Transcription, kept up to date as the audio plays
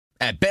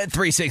At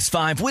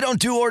Bet365, we don't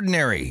do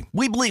ordinary.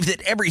 We believe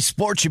that every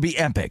sport should be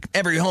epic.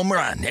 Every home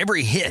run,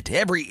 every hit,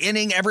 every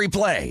inning, every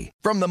play.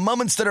 From the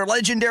moments that are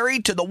legendary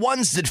to the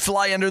ones that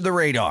fly under the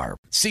radar.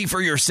 See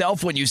for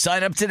yourself when you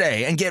sign up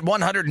today and get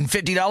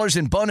 $150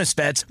 in bonus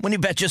bets when you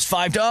bet just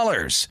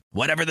 $5.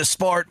 Whatever the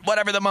sport,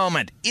 whatever the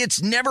moment,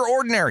 it's never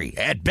ordinary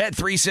at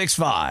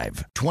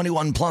Bet365.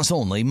 21 plus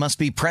only. Must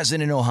be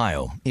present in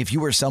Ohio. If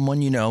you or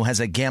someone you know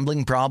has a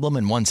gambling problem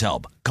and wants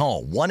help,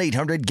 call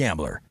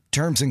 1-800-GAMBLER.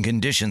 Terms and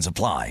conditions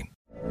apply.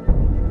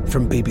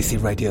 From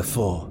BBC Radio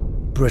 4,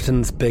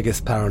 Britain's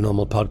biggest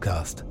paranormal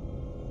podcast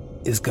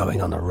is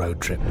going on a road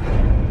trip.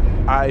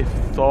 I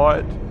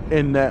thought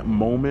in that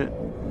moment,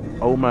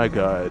 oh my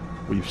God,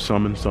 we've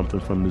summoned something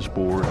from this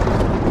board.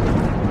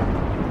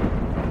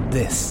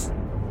 This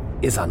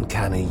is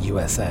Uncanny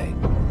USA.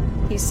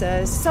 He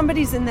says,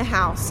 somebody's in the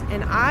house,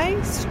 and I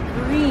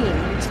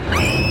screamed.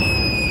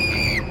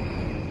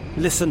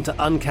 Listen to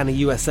Uncanny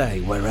USA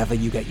wherever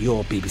you get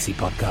your BBC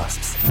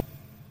podcasts,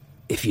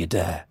 if you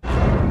dare.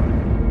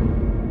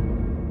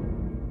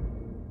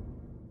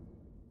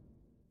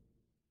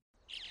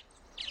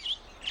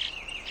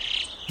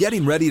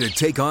 Getting ready to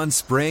take on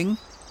spring?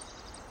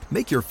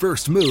 Make your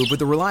first move with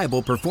the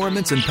reliable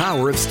performance and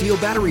power of Steel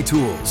battery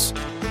tools.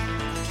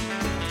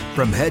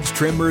 From hedge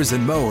trimmers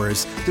and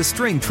mowers to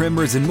string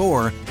trimmers and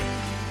more,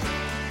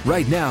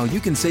 right now you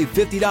can save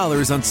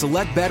 $50 on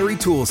select battery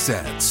tool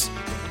sets.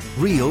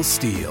 Real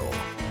Steel.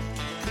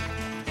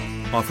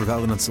 Offer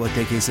valid on select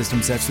AK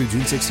system sets through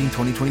June 16,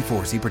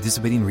 2024. See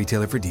participating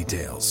retailer for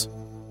details.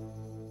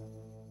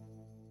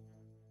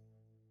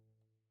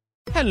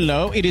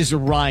 Hello, it is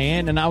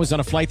Ryan, and I was on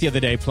a flight the other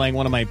day playing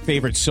one of my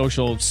favorite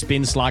social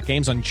spin slot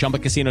games on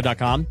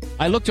ChumbaCasino.com.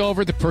 I looked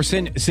over at the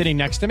person sitting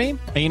next to me,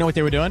 and you know what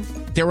they were doing?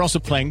 They were also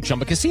playing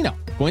Chumba Casino.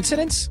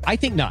 Coincidence? I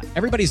think not.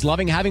 Everybody's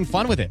loving having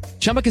fun with it.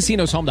 Chumba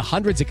Casino is home to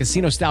hundreds of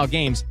casino-style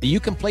games that you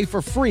can play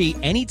for free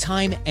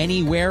anytime,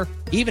 anywhere,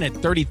 even at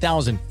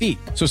 30,000 feet.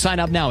 So sign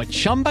up now at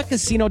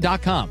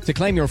ChumbaCasino.com to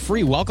claim your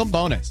free welcome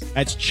bonus.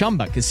 That's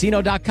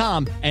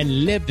ChumbaCasino.com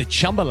and live the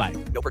Chumba life.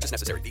 No purchase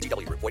necessary.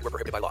 VGW. Void where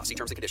prohibited by law. See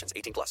terms and conditions.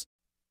 18 plus.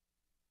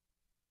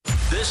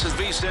 This is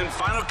VSiN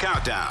Final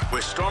Countdown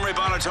with Stormy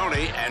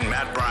Buonantony and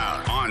Matt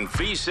Brown on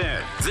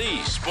VSiN,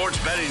 the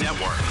Sports Betting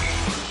Network.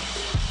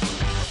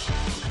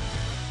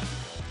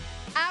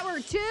 Hour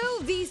 2,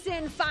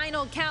 VSiN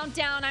Final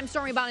Countdown. I'm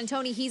Stormy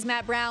Buonantony. He's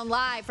Matt Brown,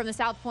 live from the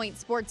South Point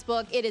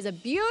Sportsbook. It is a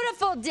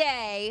beautiful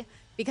day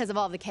because of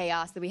all the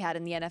chaos that we had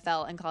in the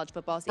NFL and college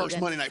football season.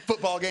 First Monday Night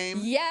Football game.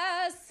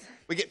 Yes.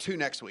 We get 2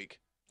 next week.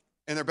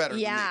 And they're better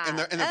than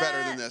they're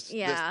better than this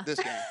game.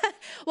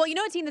 Well, you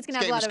know a team that's going to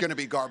have a lot of... This game is going to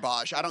be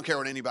garbage. I don't care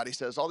what anybody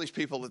says. All these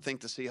people that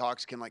think the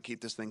Seahawks can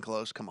keep this thing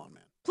close. Come on,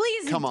 man.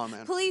 Please, come on,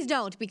 man. Please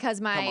don't, because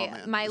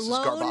my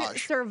lone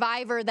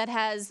survivor that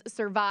has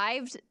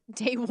survived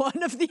day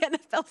 1 of the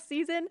NFL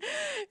season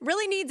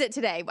really needs it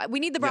today. We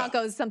need the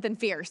Broncos something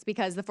fierce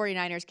because the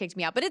 49ers kicked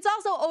me out. But it's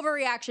also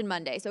Overreaction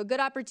Monday, so a good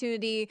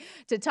opportunity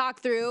to talk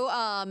through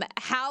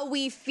how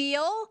we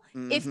feel,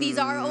 if these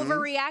are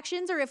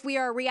overreactions or if we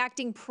are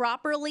reacting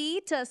properly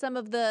to some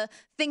of the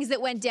things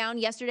that went down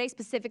yesterday,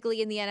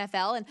 specifically in the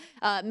NFL.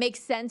 And makes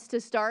sense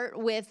to start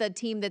with a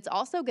team that's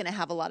also going to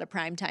have a lot of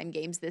primetime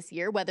games this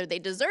year, whether they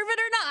deserve it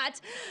or not.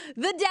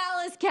 The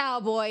Dallas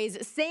Cowboys,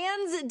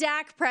 sans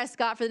Dak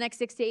Prescott for the next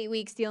 6 to 8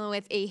 weeks, dealing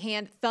with a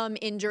hand-thumb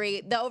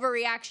injury. The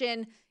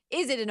overreaction,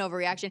 is it an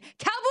overreaction?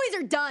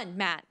 Cowboys are done,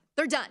 Matt.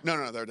 They're done.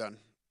 No, they're done.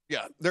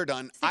 Yeah, they're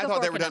done. I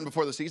thought they were done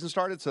before the season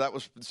started,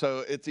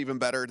 so it's even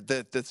better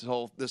that this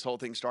whole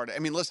thing started. I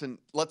mean, listen,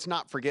 let's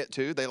not forget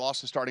too, they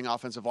lost a starting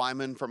offensive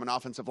lineman from an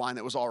offensive line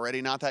that was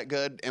already not that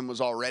good and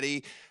was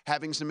already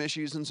having some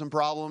issues and some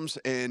problems,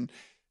 and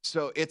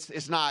so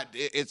it's not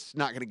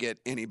going to get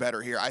any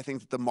better here. I think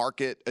that the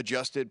market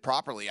adjusted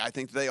properly. I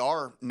think they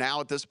are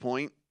now at this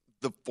point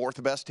the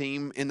 4th best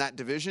team in that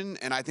division,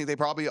 and I think they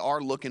probably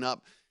are looking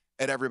up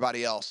at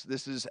everybody else.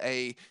 This is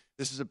a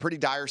pretty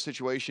dire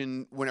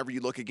situation whenever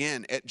you look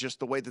again at just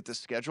the way that the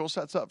schedule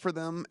sets up for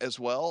them as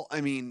well.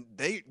 I mean,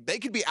 they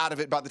could be out of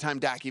it by the time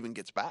Dak even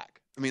gets back.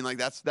 I mean, like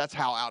that's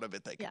how out of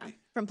it they could be.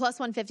 From plus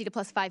 150 to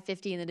plus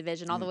 550 in the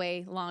division, all the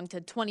way along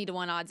to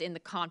 20-1 odds in the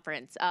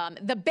conference.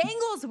 The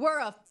Bengals were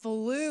a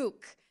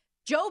fluke.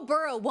 Joe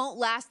Burrow won't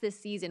last this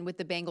season with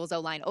the Bengals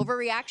O-line.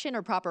 Overreaction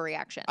or proper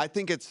reaction? I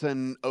think it's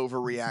an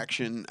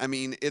overreaction. I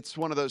mean, it's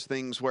one of those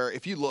things where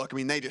if you look, I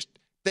mean,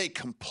 they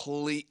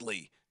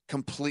completely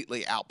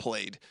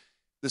outplayed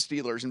the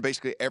Steelers in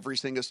basically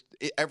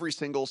every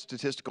single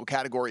statistical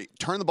category.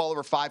 Turned the ball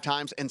over 5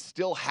 times and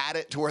still had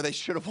it to where they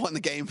should have won the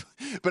game,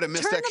 but a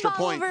missed extra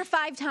point. Turned the ball over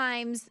 5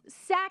 times,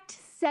 sacked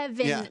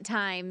 7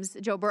 times,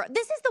 Joe Burrow.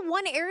 This is the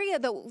one area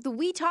that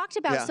we talked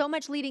about so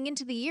much leading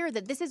into the year,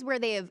 that this is where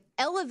they have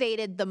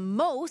elevated the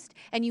most,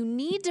 and you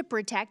need to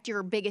protect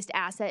your biggest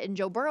asset in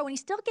Joe Burrow, and he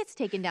still gets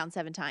taken down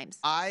 7 times.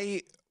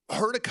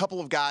 heard a couple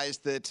of guys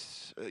that,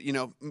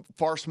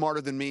 far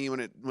smarter than me when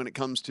it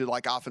comes to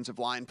like offensive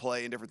line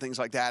play and different things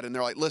like that. And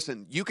they're like,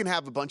 listen, you can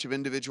have a bunch of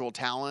individual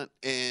talent,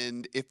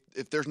 and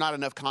if there's not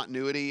enough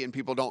continuity and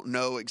people don't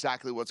know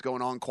exactly what's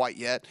going on quite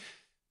yet,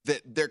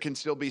 that there can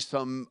still be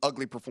some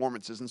ugly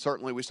performances. And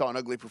certainly we saw an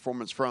ugly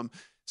performance from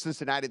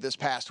Cincinnati this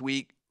past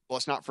week.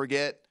 Let's not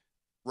forget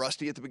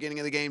Rusty at the beginning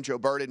of the game. Joe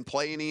Burrow didn't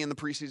play any in the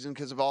preseason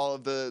because of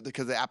the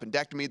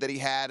appendectomy that he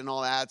had and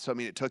all that. So, I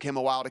mean, it took him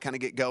a while to kind of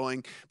get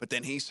going, but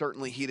then he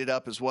certainly heated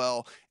up as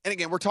well. And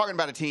again, we're talking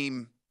about a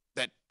team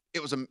that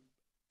it was a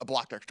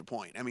blocked extra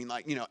point. I mean,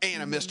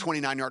 and a missed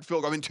 29-yard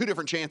field goal. I mean, two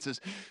different chances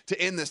to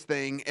end this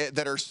thing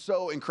that are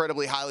so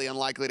incredibly highly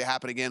unlikely to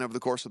happen again over the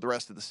course of the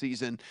rest of the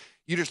season.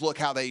 You just look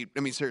how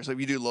seriously,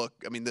 if you do look,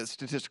 the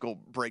statistical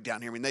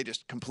breakdown here, they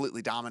just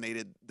completely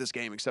dominated this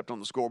game except on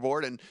the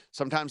scoreboard. And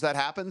sometimes that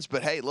happens,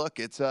 but hey, look,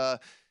 it's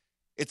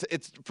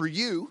for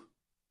you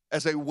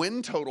as a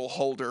win total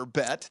holder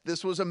bet.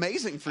 This was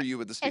amazing for you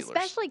with the Steelers.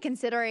 Especially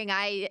considering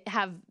I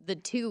have the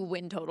 2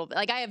 win total.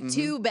 Like I have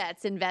 2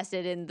 bets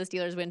invested in the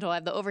Steelers win total. I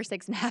have the over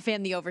 6.5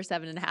 and the over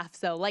 7.5.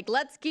 So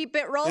let's keep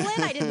it rolling.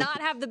 I did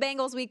not have the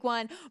Bengals week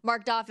 1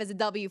 marked off as a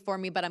W for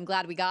me, but I'm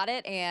glad we got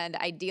it. And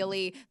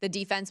ideally the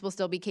defense will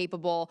still be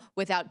capable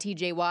without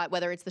TJ Watt,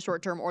 whether it's the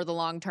short term or the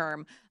long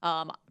term.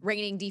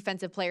 Reigning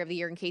defensive player of the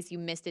year in case you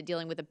missed it,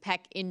 dealing with a pec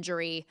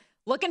injury.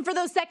 Looking for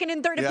those second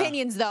and third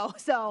opinions, though.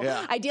 So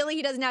ideally,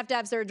 he doesn't have to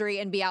have surgery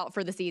and be out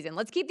for the season.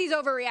 Let's keep these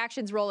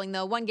overreactions rolling,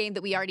 though. One game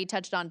that we already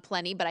touched on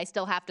plenty, but I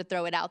still have to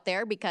throw it out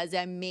there because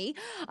I'm me.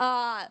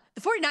 The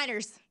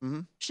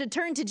 49ers should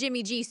turn to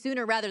Jimmy G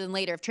sooner rather than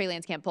later if Trey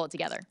Lance can't pull it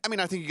together.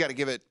 I think you got to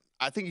give it.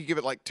 I think you give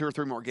it like 2 or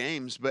 3 more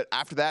games, but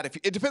after that,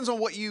 it depends on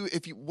what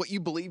you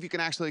believe you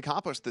can actually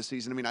accomplish this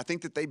season. I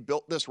think that they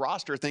built this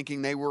roster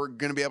thinking they were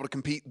going to be able to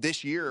compete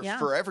this year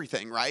for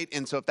everything, right?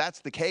 And so if that's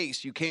the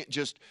case, you can't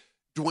just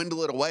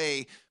dwindle it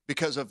away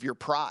because of your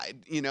pride,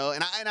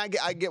 And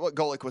I get what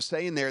Golick was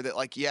saying there,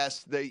 that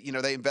yes, they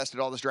invested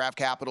all this draft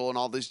capital and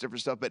all this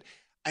different stuff, but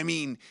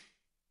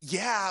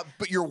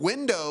but your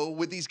window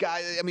with these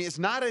guys, it's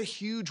not a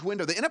huge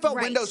window. The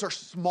NFL windows are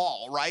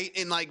small, right?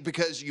 And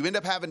because you end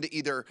up having to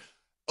either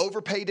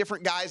overpay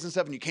different guys and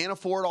stuff, and you can't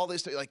afford all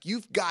this.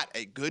 You've got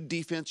a good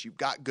defense, you've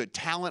got good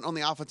talent on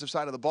the offensive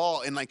side of the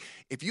ball, and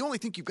if you only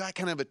think you've got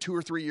kind of a 2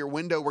 or 3 year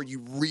window where you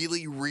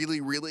really,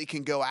 really, really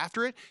can go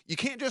after it, you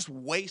can't just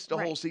waste a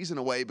whole season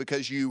away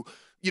because you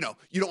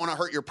don't want to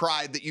hurt your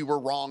pride that you were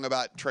wrong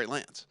about Trey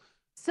Lance.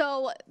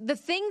 So the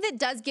thing that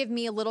does give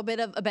me a little bit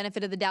of a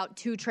benefit of the doubt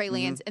to Trey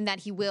Lance and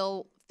that he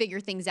will figure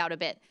things out a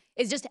bit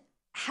is just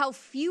how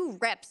few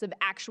reps of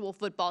actual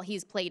football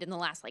he's played in the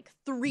last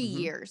 3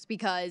 years,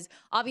 because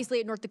obviously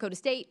at North Dakota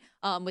State,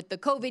 with the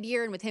COVID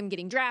year and with him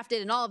getting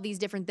drafted and all of these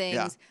different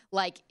things,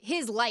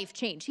 his life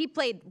changed. He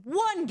played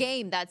 1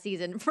 game that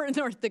season for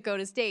North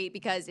Dakota State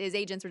because his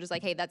agents were just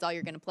like, hey, that's all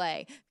you're going to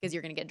play because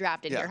you're going to get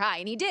drafted here high.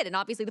 And he did. And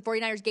obviously the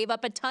 49ers gave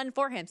up a ton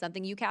for him,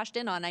 something you cashed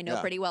in on, I know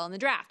pretty well in the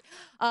draft.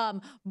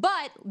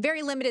 But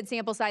very limited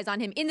sample size on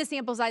him. In the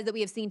sample size that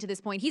we have seen to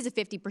this point, he's a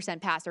 50%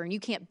 passer, and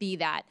you can't be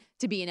that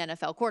to be an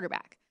NFL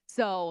quarterback.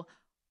 So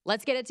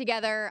let's get it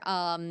together.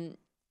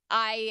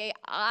 I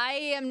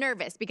am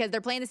nervous because they're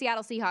playing the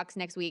Seattle Seahawks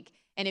next week.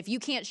 And if you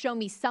can't show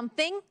me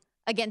something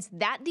against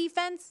that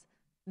defense,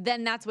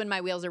 then that's when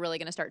my wheels are really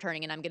going to start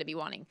turning and I'm going to be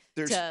wanting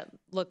to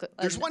look.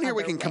 There's one here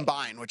we can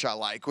combine, which I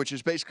like, which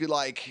is basically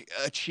like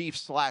a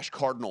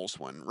Chiefs/Cardinals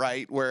one,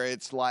 right? Where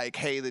it's like,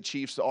 hey, the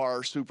Chiefs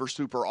are super,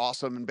 super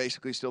awesome and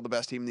basically still the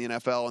best team in the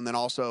NFL. And then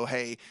also,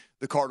 hey,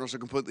 the Cardinals are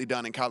completely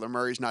done and Kyler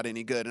Murray's not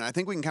any good. And I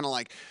think we can kind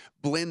of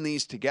blend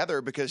these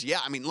together because,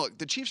 look,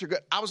 the Chiefs are good.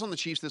 I was on the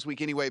Chiefs this week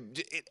anyway.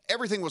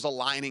 Everything was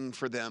aligning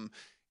for them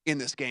in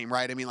this game,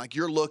 right?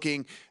 You're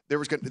looking,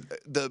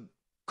 the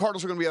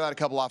Cardinals are going to be without a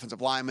couple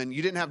offensive linemen.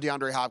 You didn't have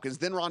DeAndre Hopkins.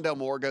 Then Rondale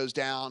Moore goes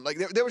down.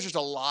 There was just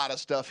a lot of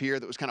stuff here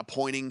that was kind of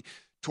pointing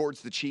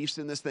towards the Chiefs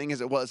in this thing,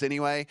 as it was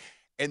anyway.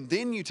 And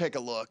then you take a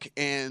look,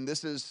 and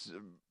this is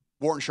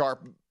Warren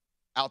Sharp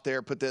out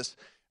there put this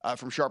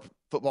from Sharp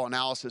Football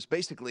Analysis.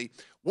 Basically,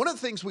 one of the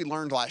things we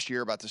learned last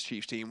year about this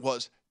Chiefs team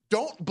was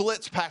don't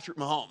blitz Patrick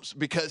Mahomes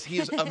because he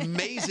is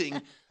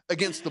amazing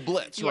against the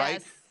blitz,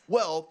 right?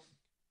 Well,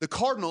 the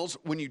Cardinals,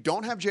 when you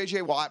don't have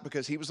J.J. Watt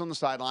because he was on the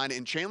sideline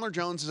and Chandler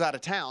Jones is out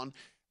of town,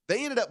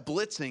 they ended up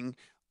blitzing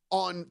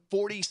on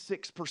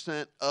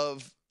 46%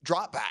 of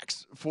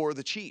dropbacks for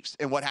the Chiefs.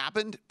 And what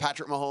happened?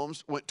 Patrick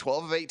Mahomes went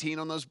 12 of 18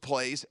 on those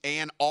plays,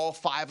 and all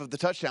 5 of the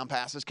touchdown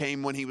passes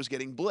came when he was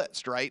getting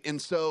blitzed, right?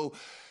 And so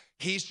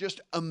he's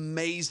just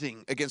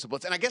amazing against the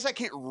blitz. And I guess I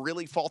can't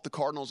really fault the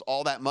Cardinals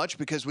all that much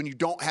because when you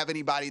don't have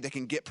anybody that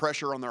can get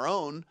pressure on their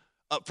own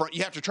up front,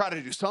 you have to try to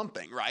do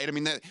something, right?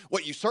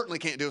 What you certainly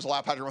can't do is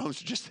allow Patrick Mahomes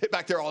to just sit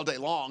back there all day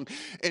long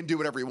and do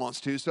whatever he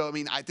wants to. So,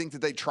 I think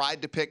that they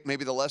tried to pick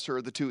maybe the lesser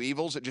of the 2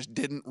 evils. It just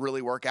didn't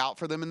really work out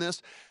for them in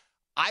this.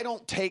 I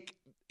don't take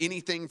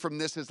anything from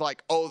this as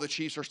the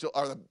Chiefs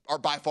are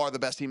by far the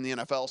best team in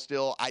the NFL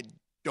still. I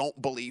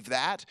don't believe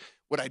that.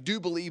 What I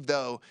do believe,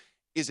 though,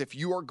 is if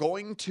you are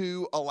going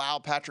to allow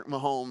Patrick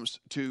Mahomes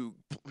to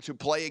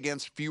play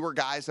against fewer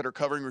guys that are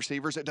covering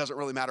receivers, it doesn't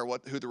really matter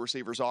who the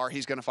receivers are.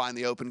 He's going to find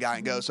the open guy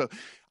and go. So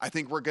I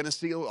think we're going to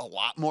see a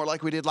lot more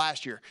like we did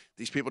last year.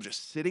 These people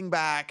just sitting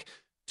back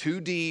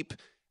too deep,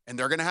 and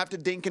they're going to have to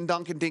dink and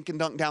dunk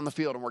down the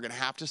field. And we're going to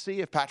have to see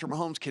if Patrick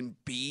Mahomes can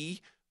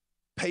be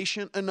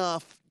patient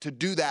enough to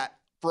do that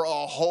for a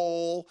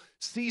whole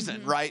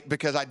season, right?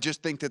 Because I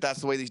just think that's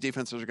the way these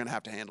defenses are going to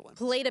have to handle him.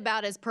 Played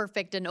about as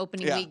perfect an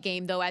opening week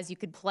game, though, as you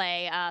could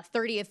play.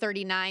 30 of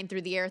 39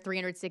 through the air,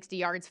 360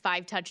 yards,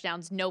 5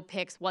 touchdowns, no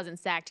picks, wasn't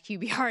sacked,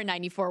 QBR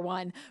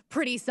 94.1.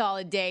 Pretty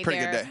solid day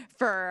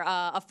for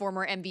a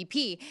former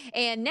MVP.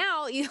 And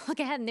now you look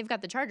ahead, and they've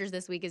got the Chargers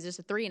this week as just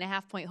a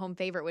 3.5-point home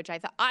favorite, which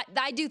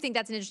I do think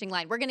that's an interesting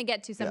line. We're going to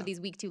get to some of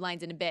these week 2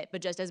 lines in a bit,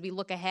 but just as we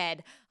look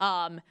ahead,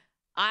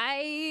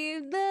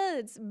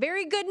 it's a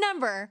very good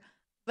number,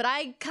 but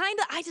I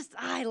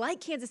like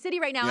Kansas City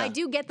right now. I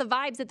do get the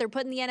vibes that they're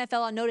putting the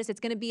NFL on notice.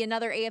 It's going to be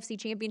another AFC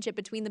championship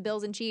between the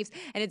Bills and Chiefs,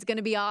 and it's going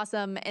to be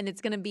awesome, and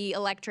it's going to be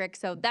electric.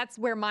 So that's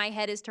where my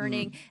head is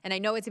turning, and I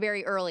know it's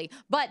very early.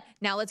 But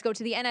now let's go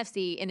to the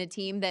NFC in a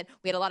team that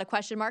we had a lot of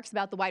question marks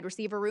about the wide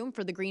receiver room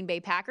for the Green Bay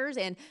Packers,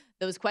 and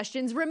those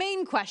questions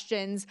remain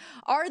questions.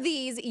 Are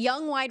these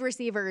young wide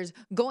receivers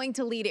going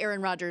to lead Aaron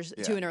Rodgers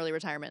to an early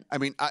retirement? I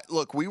mean,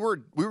 look, we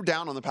were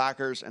down on the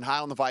Packers and high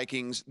on the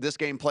Vikings. This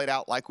game played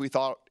out like we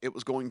thought it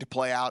was going to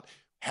play out.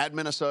 Had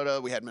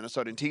Minnesota. We had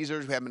Minnesota in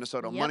teasers. We had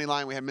Minnesota on money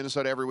line. We had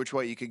Minnesota every which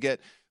way you could get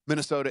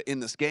Minnesota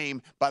in this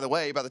game. By the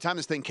way, by the time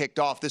this thing kicked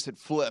off, this had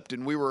flipped,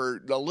 and we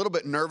were a little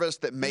bit nervous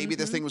that maybe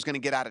this thing was going to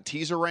get out of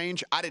teaser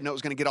range. I didn't know it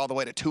was going to get all the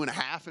way to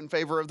 2.5 in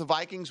favor of the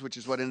Vikings, which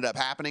is what ended up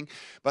happening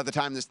by the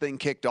time this thing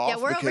kicked off. Yeah,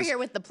 we're over here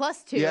with the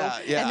 +2,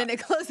 and then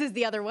it closes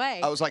the other way.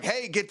 I was like,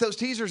 hey, get those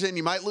teasers in.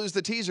 You might lose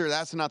the teaser.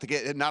 That's not the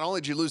case. Not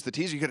only did you lose the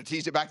teaser, you could have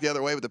teased it back the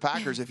other way with the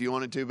Packers if you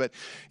wanted to. But,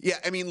 yeah,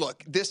 I mean,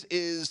 look, this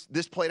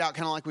played out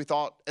kind of like we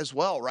thought as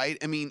well, right?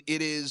 I mean,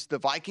 it is the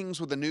Vikings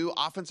with a new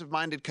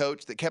offensive-minded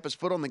coach that kept his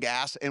foot on the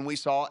gas, and we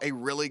saw a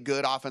really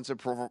good offensive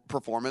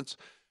performance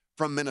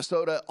from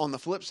Minnesota. On the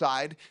flip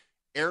side,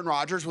 Aaron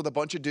Rodgers with a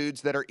bunch of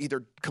dudes that are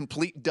either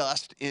complete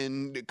dust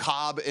in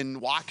Cobb and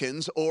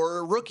Watkins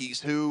or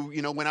rookies who,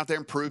 went out there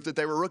and proved that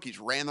they were rookies,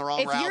 ran the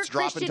wrong routes,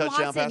 dropping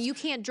touchdown passes. You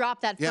can't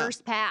drop that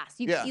first pass.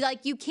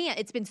 You can't.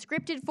 It's been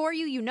scripted for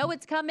you. You know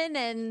it's coming,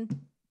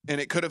 And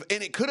it could have,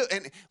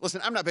 and listen,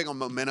 I'm not big on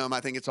momentum.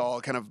 I think it's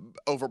all kind of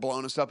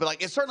overblown and stuff,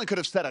 but it certainly could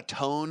have set a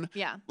tone,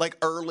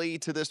 early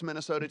to this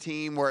Minnesota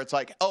team where it's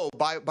like, oh,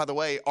 by the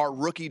way, our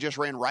rookie just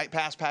ran right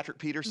past Patrick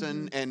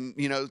Peterson and,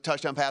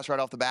 touchdown pass right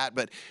off the bat.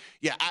 But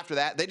yeah, after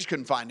that, they just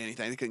couldn't find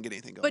anything. They couldn't get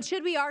anything going. But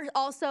should we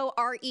also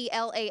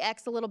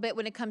RELAX a little bit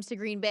when it comes to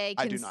Green Bay?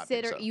 I do not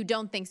think so. You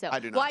don't think so? I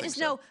do not think so. I just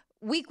know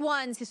week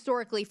ones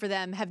historically for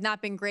them have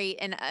not been great.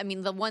 And I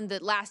mean, the one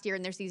that last year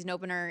in their season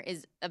opener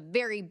is a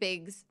very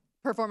big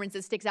performance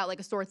that sticks out like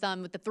a sore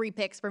thumb with the 3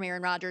 picks from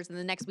Aaron Rodgers, and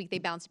the next week they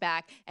bounced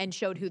back and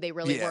showed who they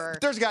really were.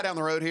 There's a guy down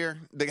the road here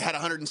that had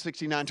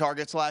 169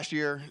 targets last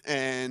year,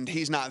 and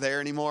he's not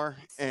there anymore.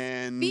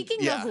 And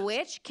speaking of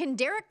which, can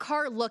Derek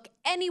Carr look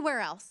anywhere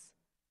else?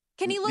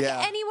 Can he look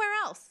anywhere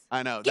else?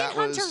 I know. Get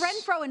Hunter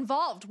Renfrow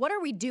involved. What are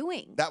we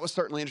doing? That was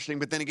certainly interesting.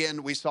 But then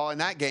again, we saw in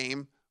that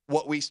game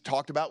what we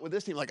talked about with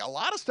this team. A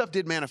lot of stuff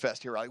did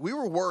manifest here. We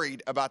were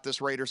worried about this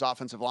Raiders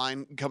offensive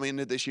line coming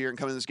into this year and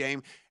coming into this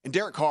game, and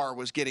Derek Carr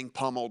was getting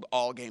pummeled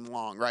all game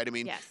long, right? I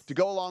mean, to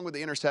go along with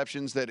the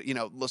interceptions that,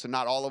 listen,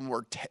 not all of them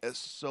were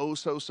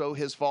so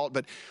his fault.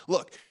 But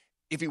look,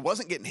 if he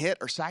wasn't getting hit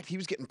or sacked, he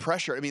was getting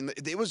pressure. I mean,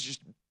 it was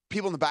just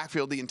people in the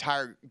backfield the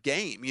entire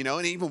game,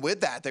 and even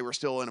with that, they were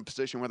still in a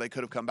position where they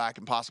could have come back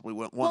and possibly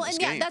won this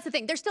game. That's the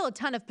thing. There's still a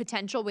ton of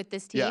potential with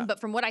this team, but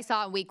from what I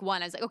saw in week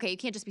 1, I was like, okay, you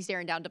can't just be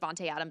staring down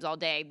Devontae Adams all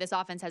day. This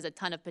offense has a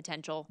ton of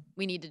potential.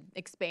 We need to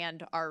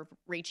expand our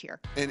reach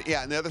here. And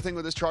the other thing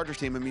with this Chargers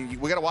team, I mean,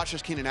 we got to watch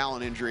this Keenan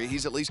Allen injury.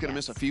 He's at least going to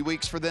miss a few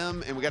weeks for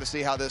them, and we got to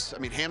see how this,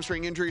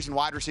 hamstring injuries and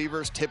wide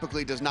receivers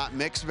typically does not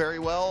mix very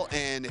well,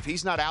 and if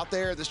he's not out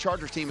there, this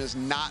Chargers team is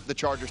not the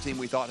Chargers team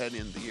we thought heading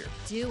into the year.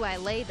 Do I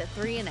lay the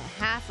 3.5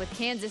 with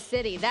Kansas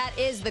City? That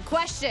is the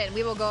question.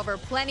 We will go over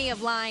plenty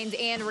of lines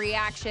and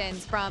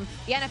reactions from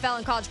the NFL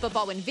and college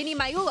football when Vinny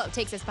Maiulo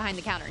takes us behind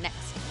the counter next.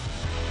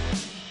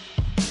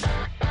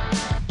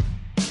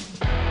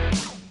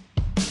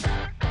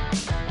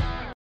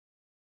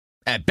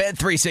 At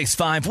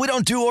Bet365, we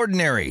don't do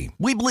ordinary.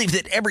 We believe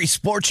that every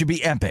sport should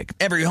be epic.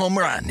 Every home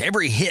run,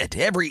 every hit,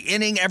 every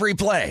inning, every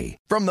play.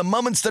 From the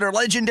moments that are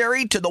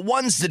legendary to the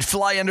ones that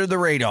fly under the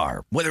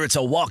radar. Whether it's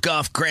a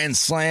walk-off grand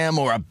slam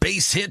or a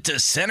base hit to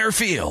center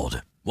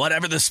field.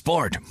 Whatever the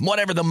sport,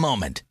 whatever the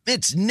moment.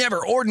 It's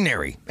never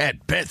ordinary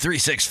at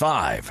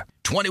Bet365.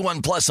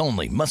 21 plus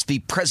only. Must be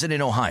present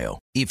in Ohio.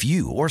 If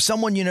you or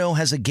someone you know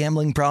has a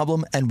gambling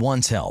problem and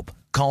wants help,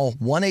 call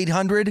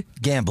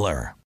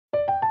 1-800-GAMBLER.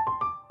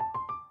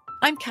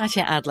 I'm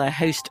Katya Adler,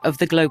 host of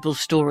The Global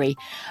Story.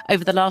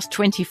 Over the last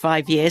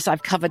 25 years,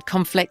 I've covered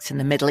conflicts in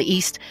the Middle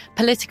East,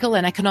 political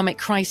and economic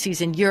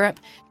crises in Europe,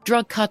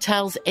 drug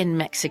cartels in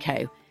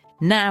Mexico.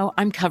 Now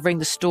I'm covering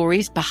the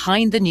stories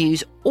behind the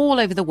news all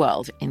over the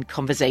world in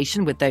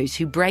conversation with those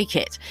who break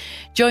it.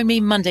 Join me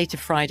Monday to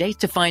Friday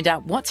to find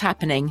out what's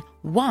happening,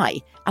 why,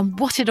 and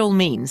what it all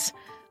means.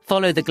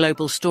 Follow The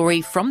Global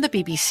Story from the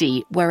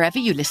BBC wherever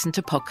you listen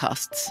to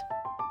podcasts.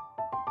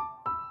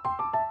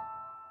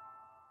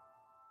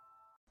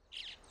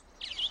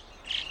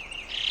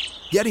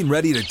 Getting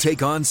ready to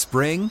take on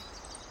spring?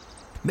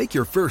 Make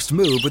your first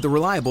move with the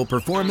reliable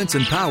performance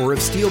and power of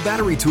Steel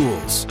battery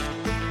tools.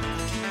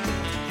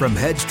 From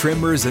hedge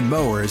trimmers and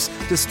mowers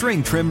to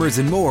string trimmers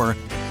and more,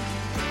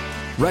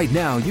 right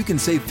now you can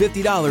save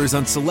 $50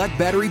 on select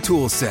battery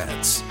tool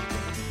sets.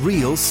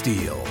 Real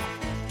Steel.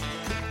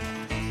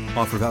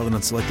 Offer valid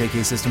on select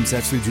AK system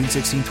sets through June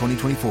 16,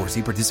 2024.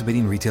 See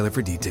participating retailer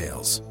for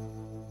details.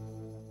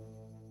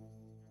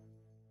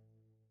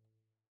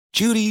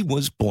 Judy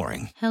was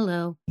boring.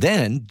 Hello.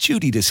 Then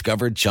Judy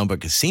discovered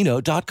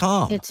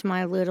ChumbaCasino.com. It's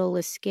my little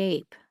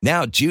escape.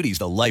 Now Judy's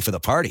the life of the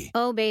party.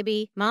 Oh,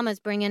 baby,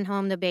 mama's bringing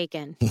home the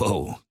bacon.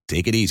 Whoa,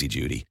 take it easy,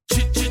 Judy.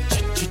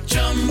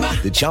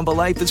 The Chumba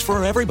life is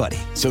for everybody.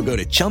 So go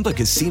to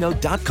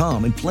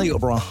ChumbaCasino.com and play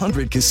over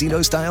 100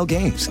 casino-style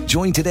games.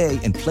 Join today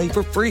and play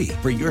for free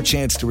for your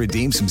chance to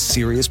redeem some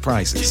serious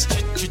prizes.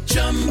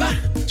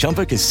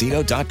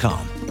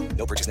 ChumbaCasino.com.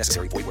 No purchase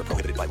necessary. Void where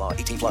prohibited by law.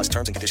 18 plus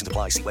terms and conditions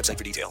apply. See website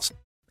for details.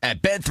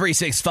 At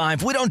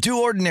Bet365, we don't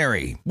do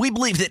ordinary. We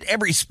believe that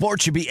every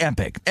sport should be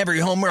epic. Every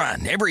home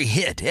run, every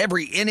hit,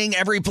 every inning,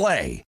 every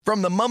play.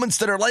 From the moments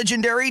that are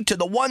legendary to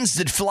the ones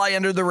that fly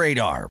under the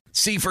radar.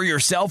 See for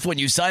yourself when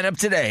you sign up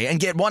today and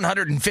get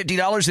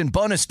 $150 in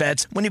bonus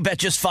bets when you bet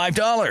just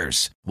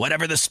 $5.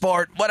 Whatever the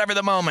sport, whatever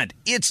the moment,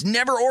 it's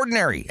never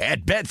ordinary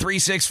at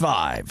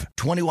Bet365.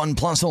 21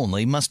 plus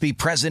only. Must be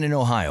present in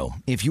Ohio.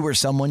 If you or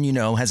someone you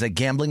know has a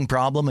gambling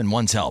problem and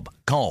wants help,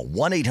 call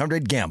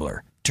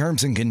 1-800-GAMBLER.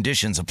 Terms and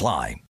conditions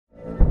apply.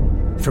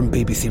 From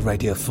BBC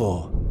Radio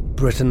 4,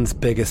 Britain's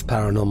biggest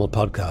paranormal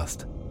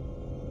podcast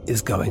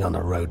is going on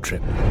a road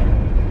trip.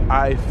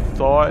 I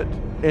thought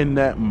in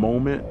that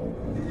moment,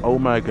 oh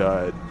my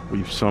God,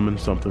 we've summoned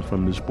something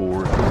from this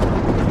board.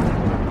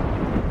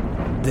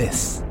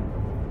 This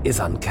is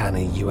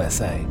Uncanny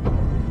USA.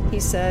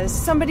 He says,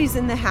 somebody's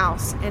in the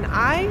house, and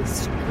I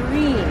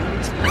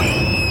screamed.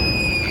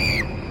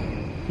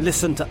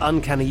 Listen to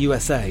Uncanny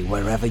USA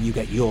wherever you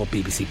get your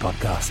BBC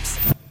podcasts,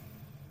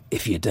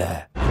 if you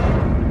dare.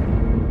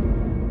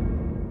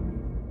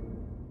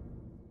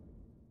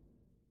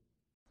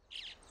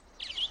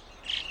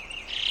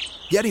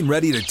 Getting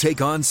ready to take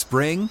on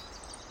spring?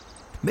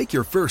 Make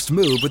your first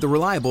move with the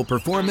reliable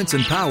performance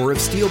and power of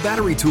Steel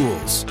battery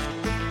tools.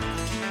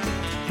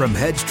 From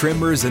hedge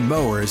trimmers and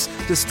mowers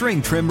to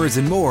string trimmers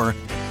and more,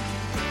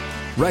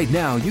 right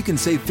now you can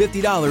save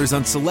 $50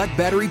 on select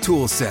battery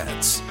tool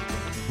sets.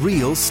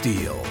 Real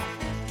Steel.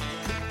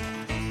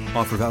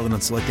 Offer valid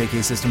on select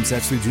AK system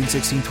sets through June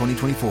 16,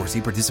 2024. See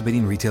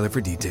participating retailer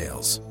for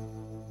details.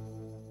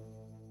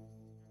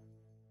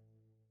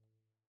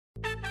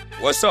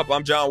 What's up?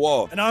 I'm John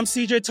Wall. And I'm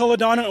CJ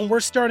Toledano, and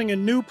we're starting a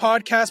new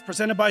podcast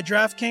presented by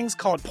DraftKings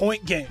called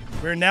Point Game.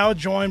 We're now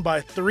joined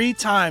by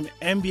three-time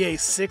NBA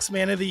Sixth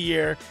Man of the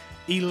Year,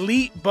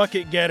 elite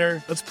bucket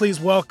getter. Let's please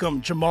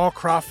welcome Jamal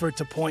Crawford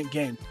to Point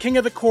Game. King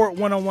of the Court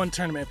one-on-one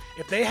tournament.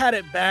 If they had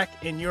it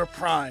back in your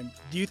prime,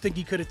 do you think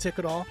you could have took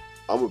it all?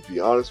 I'm going to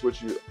be honest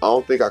with you. I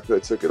don't think I could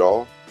have took it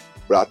all,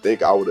 but I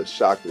think I would have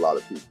shocked a lot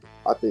of people.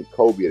 I think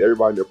Kobe and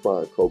everybody in their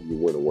prime, Kobe would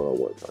win a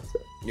one-on-one contest.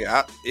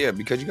 Yeah,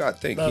 because you got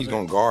to think he's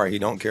going to guard. He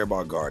don't care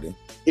about guarding.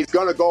 He's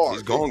going to guard.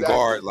 He's going to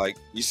guard. Like,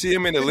 you see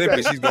him in the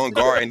Olympics, he's going to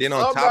guard. And then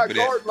on top of that. I'm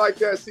not guarding like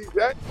that,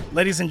 CJ.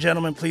 Ladies and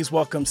gentlemen, please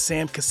welcome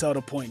Sam Cassell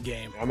to Point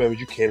Game. I remember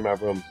you came out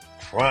from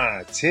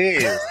crying,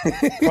 tears,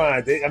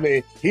 crying. I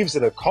mean, he was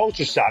in a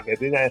culture shock. And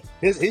then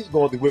he's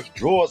going through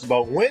withdrawals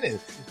about winning.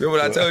 Remember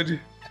what I told you?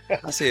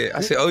 I said,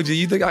 OG,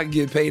 you think I can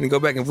get paid and go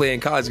back and play in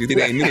college because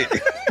it ain't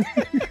it?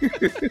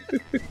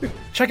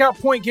 Check out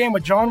Point Game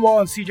with John Wall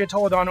and CJ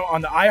Toledano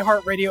on the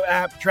iHeartRadio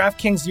app,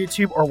 DraftKings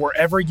YouTube, or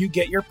wherever you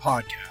get your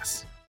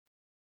podcasts.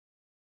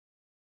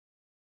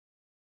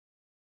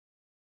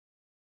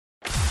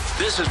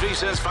 This is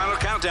VSiN's Final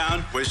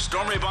Countdown with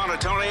Stormy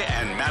Buonantony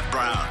and Matt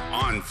Brown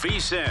on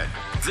VSiN,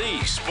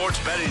 the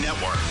Sports Betting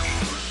Network.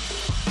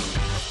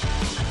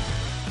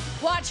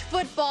 Watch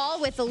football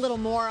with a little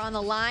more on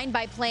the line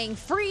by playing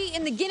free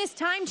in the Guinness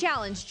Time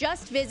Challenge.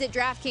 Just visit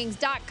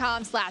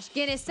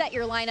DraftKings.com/Guinness, set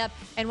your lineup,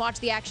 and watch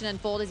the action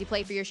unfold as you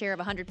play for your share of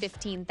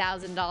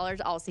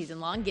 $115,000 all season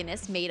long.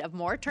 Guinness, made of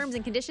more. Terms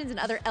and conditions and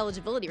other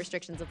eligibility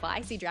restrictions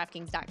apply. See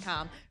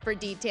DraftKings.com for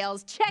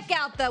details. Check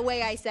out the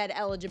way I said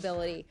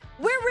eligibility.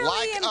 We're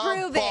really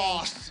improving.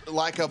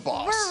 Like a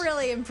boss. We're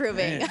really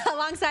improving.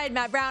 Alongside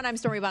Matt Brown, I'm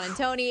Stormy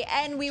Buonantony,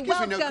 and we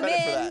welcome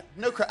in.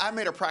 No credit. I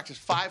made her practice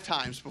 5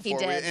 times before. He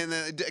did. And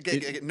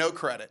then no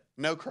credit.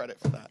 No credit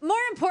for that. More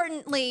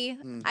importantly,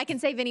 I can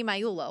say Vinny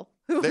Maiulo,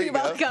 who we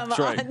welcome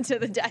onto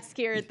the desk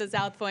here at the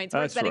South Point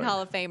Sports Betting Hall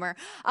of Famer.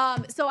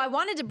 So I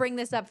wanted to bring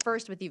this up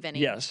first with you, Vinny.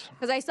 Yes.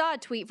 Because I saw a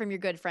tweet from your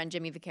good friend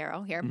Jimmy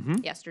Vaccaro here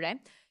yesterday.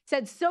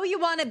 Said, so you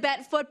want to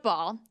bet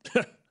football?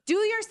 Do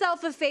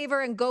yourself a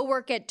favor and go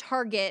work at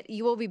Target.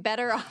 You will be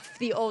better off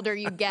the older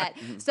you get.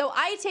 So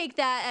I take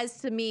that as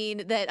to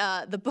mean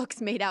that the books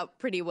made out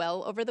pretty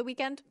well over the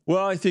weekend.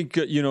 Well, I think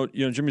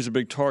Jimmy's a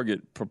big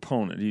Target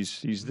proponent.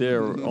 He's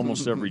there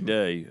almost every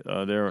day.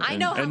 I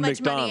know how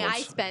much money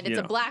I spend. It's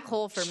a black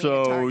hole for me.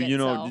 At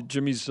Target,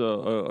 Jimmy's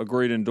a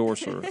great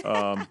endorser.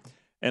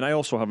 And I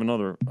also have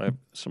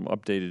some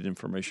updated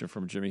information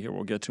from Jimmy here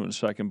we'll get to in a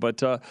second.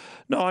 But,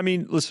 no, I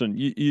mean, listen,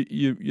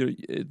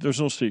 there's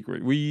no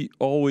secret. We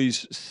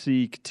always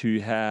seek to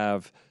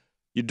have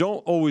 – you don't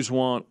always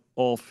want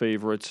all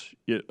favorites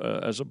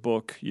as a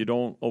book. You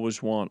don't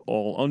always want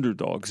all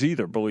underdogs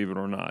either, believe it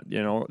or not.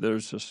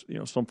 There's just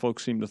some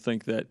folks seem to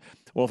think that,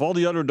 well, if all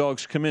the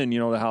underdogs come in,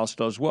 the house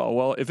does well.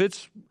 Well, if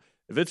it's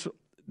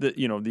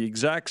the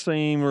exact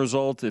same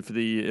result,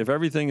 if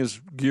everything is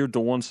geared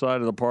to one side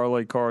of the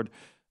parlay card –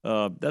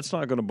 that's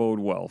not going to bode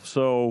well.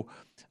 So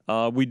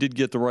we did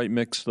get the right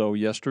mix though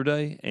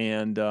yesterday,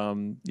 and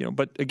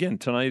but again,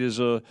 tonight is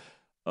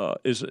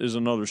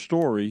another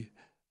story.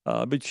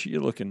 But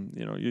you're looking,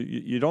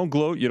 you don't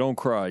gloat, you don't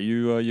cry.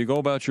 You go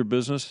about your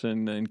business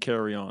and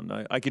carry on.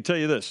 I can tell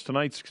you this: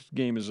 tonight's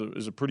game is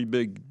a pretty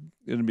big.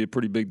 Going to be a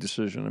pretty big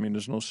decision. I mean,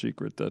 there's no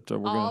secret that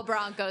all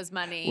Broncos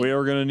money. We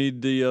are going to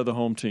need the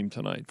home team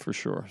tonight for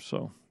sure.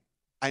 So.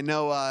 I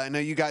know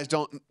you guys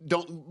don't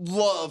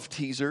love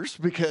teasers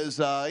because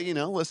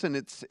listen,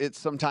 it's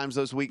sometimes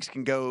those weeks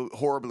can go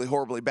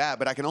horribly bad.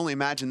 But I can only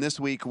imagine this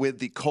week with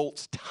the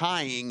Colts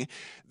tying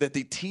that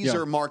the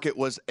teaser market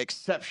was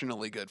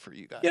exceptionally good for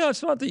you guys.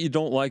 It's not that you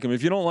don't like them.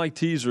 If you don't like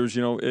teasers,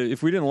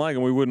 if we didn't like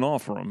them, we wouldn't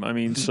offer them. I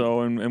mean,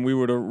 and we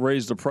would have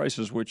raised the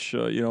prices, which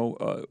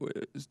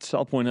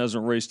South Point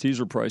hasn't raised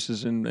teaser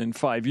prices in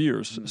 5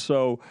 years.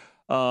 So,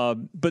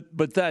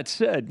 but that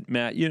said,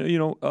 Matt,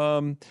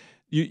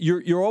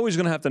 You're always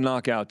going to have to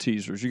knock out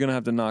teasers. You're going to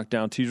have to knock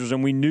down teasers.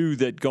 And we knew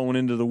that going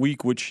into the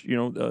week, which,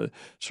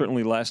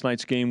 certainly last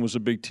night's game was a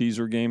big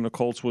teaser game. The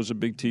Colts was a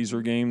big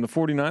teaser game. The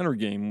 49er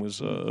game was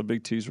a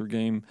big teaser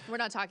game. We're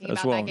not talking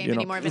about that game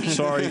anymore, Vinny.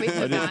 Sorry.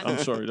 I'm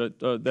sorry.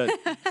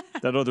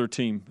 That other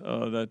team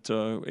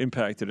that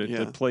impacted it,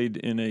 that played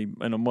in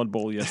a mud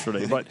bowl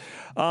yesterday. But,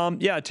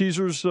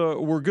 teasers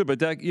were good. But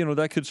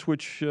that could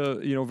switch,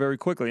 very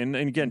quickly. And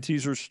again,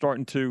 teasers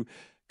starting to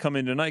come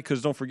in tonight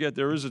because don't forget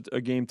there is a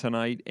game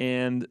tonight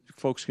and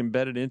folks can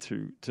bet it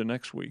into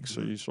next week,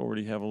 so you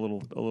already have a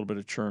little bit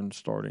of churn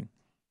starting.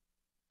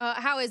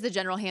 How is the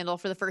general handle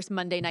for the first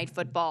Monday Night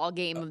Football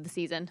game of the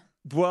season?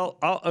 Well,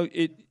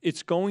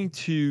 it's going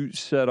to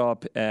set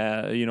up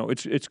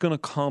it's going to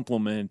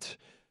complement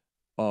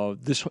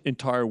this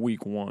entire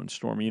week one,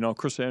 Stormy.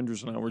 Chris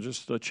Andrews and I were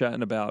just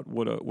chatting about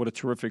what a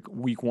terrific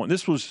week one.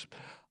 This was,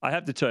 I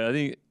have to tell you, I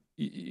think.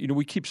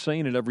 We keep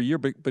saying it every year,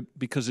 but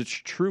because it's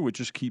true, it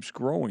just keeps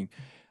growing.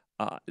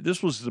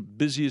 This was the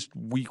busiest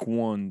week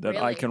one that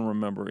I can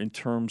remember in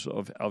terms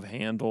of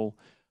handle,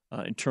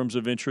 in terms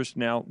of interest.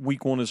 Now,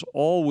 week one is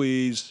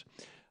always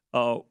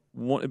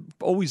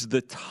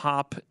the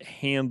top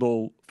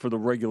handle for the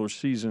regular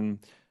season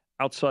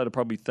outside of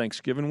probably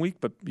Thanksgiving week,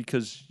 but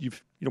because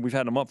we've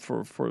had them up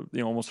for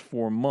almost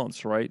 4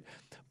 months, right?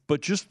 But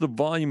just the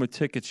volume of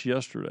tickets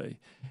yesterday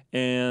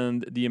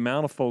and the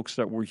amount of folks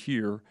that were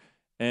here.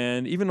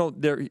 And even though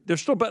they're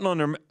still betting on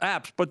their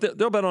apps, but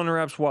they'll bet on their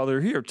apps while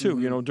they're here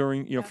too.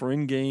 During for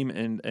in-game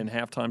and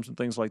half times and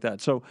things like that.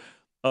 So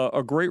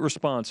a great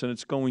response, and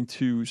it's going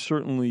to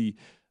certainly.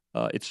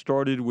 It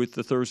started with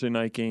the Thursday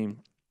night game,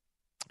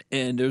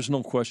 and there's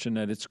no question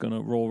that it's going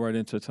to roll right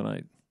into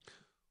tonight.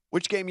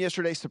 Which game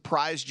yesterday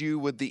surprised you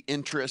with the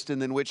interest,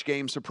 and then which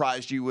game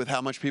surprised you with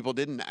how much people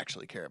didn't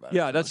actually care about it?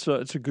 Yeah, that's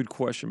a good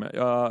question, Matt.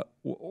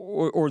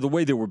 Or the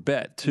way they were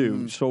bet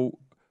too. So.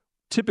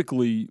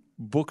 Typically,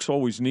 books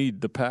always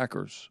need the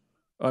Packers.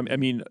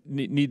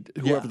 Need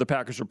whoever the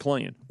Packers are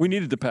playing. We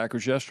needed the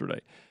Packers yesterday.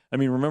 I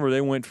mean, remember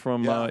they went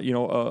from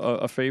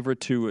a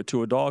favorite to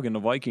a dog in the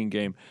Viking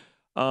game.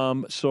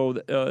 So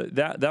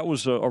that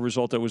was a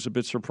result that was a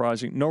bit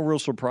surprising. No real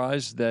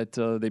surprise that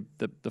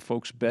the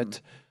folks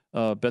bet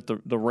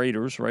the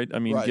Raiders, right? I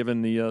mean,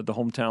 given the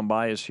hometown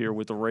bias here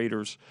with the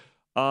Raiders,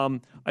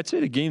 I'd say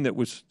the game that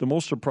was the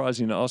most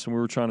surprising to us, and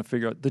we were trying to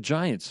figure out the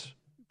Giants.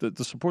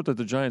 The support that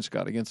the Giants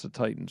got against the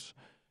Titans,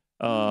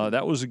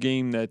 that was a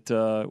game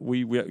that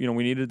we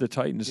needed the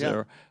Titans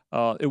there.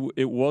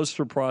 It was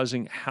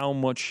surprising how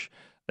much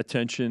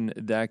attention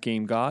that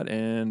game got,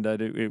 and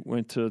that it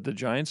went to the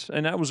Giants,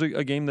 and that was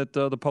a game that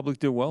the public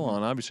did well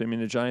on. Obviously, I mean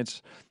the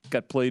Giants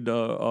got played.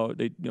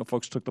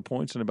 Folks took the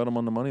points and they bet them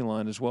on the money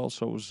line as well.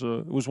 So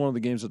it was one of the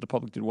games that the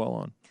public did well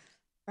on.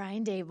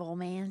 Brian Daboll,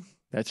 man.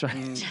 That's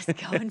right. Just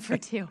going for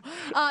two.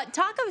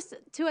 Talk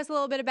to us a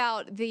little bit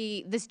about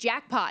this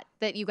jackpot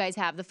that you guys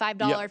have, the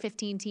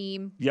 $5.15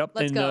 team. Yep.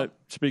 Let's go.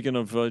 Speaking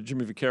of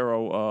Jimmy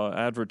Vaccaro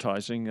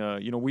advertising,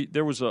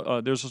 there's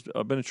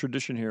been a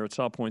tradition here at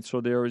South Point.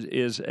 So there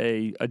is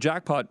a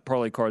jackpot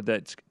parlay card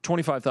that's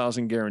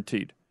 $25,000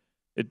 guaranteed.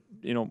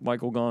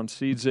 Michael Gaughan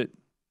seeds it.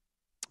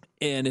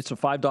 And it's a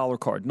 $5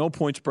 card. No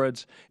point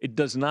spreads. It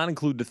does not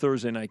include the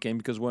Thursday night game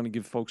because we want to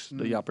give folks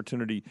the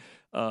opportunity,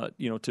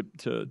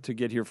 to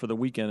get here for the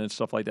weekend and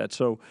stuff like that.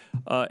 So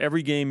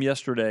every game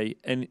yesterday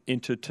and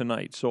into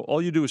tonight. So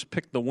all you do is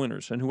pick the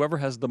winners, and whoever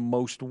has the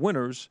most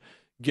winners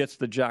gets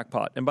the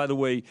jackpot. And by the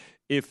way,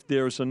 if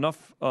there's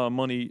enough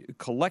money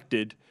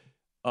collected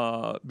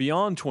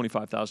beyond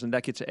 $25,000,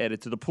 that gets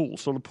added to the pool.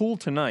 So the pool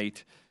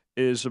tonight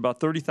is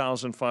about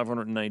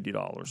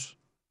 $30,590.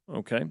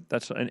 Okay,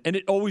 and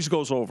it always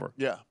goes over.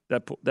 Yeah,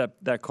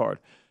 that card.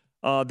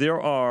 There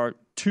are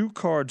 2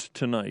 cards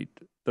tonight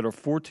that are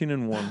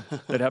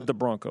 14-1 that have the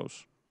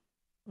Broncos.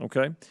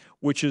 Okay,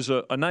 which is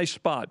a nice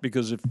spot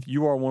because if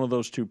you are one of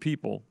those 2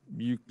 people,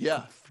 you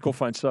go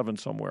find 7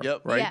 somewhere,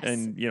 right? Yes.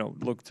 And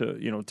look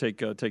to take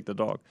the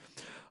dog.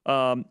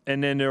 And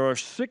then there are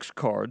 6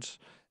 cards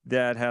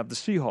that have the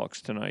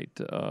Seahawks tonight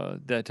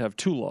that have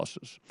 2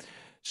 losses.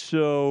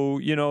 So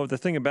the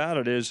thing about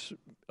it is.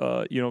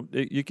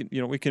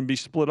 It can be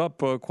split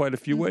up quite a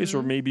few ways,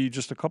 or maybe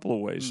just a couple of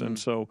ways, and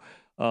so,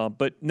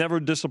 but never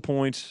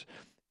disappoints.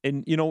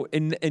 And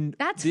and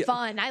that's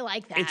fun. I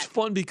like that. It's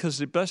fun because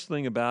the best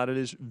thing about it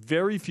is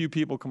very few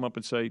people come up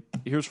and say,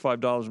 "Here's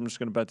 $5. I'm just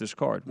going to bet this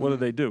card." What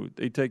do?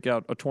 They take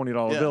out a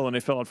 $20 bill and they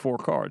fill out 4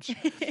 cards,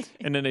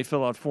 and then they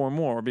fill out 4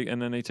 more,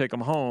 and then they take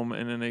them home,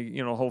 and then they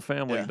whole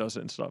family does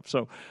it and stuff.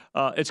 So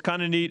it's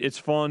kind of neat. It's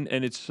fun,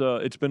 and it's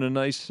been a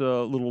nice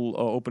little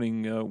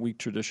opening week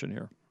tradition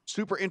here.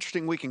 Super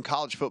interesting week in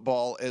college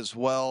football as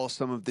well.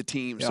 Some of the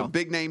teams, some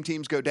big name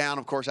teams go down.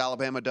 Of course,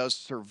 Alabama does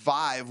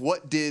survive.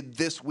 What did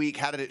this week?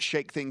 How did it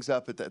shake things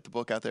up at the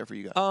book out there for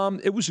you guys?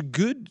 It was a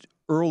good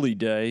early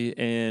day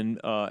and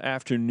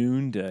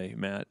afternoon day,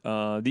 Matt.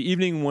 The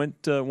evening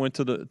went to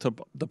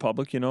the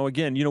public.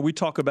 Again, we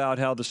talk about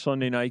how the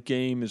Sunday night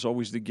game is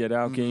always the get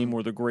out game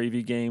or the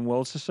gravy game. Well,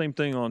 it's the same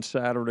thing on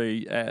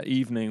Saturday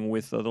evening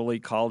with the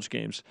late college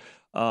games.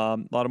 A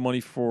lot of money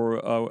for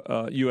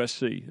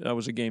USC. That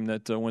was a game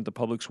that went the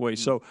public's way.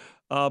 So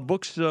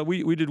books,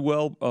 we did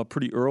well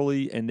pretty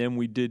early, and then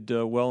we did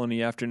well in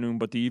the afternoon.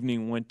 But the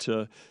evening went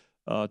to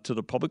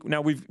the public.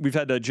 Now we've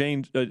had to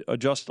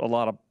adjust a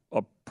lot of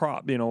a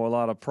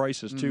lot of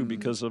prices too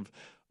because of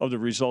the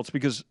results.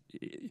 Because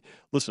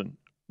listen,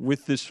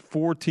 with this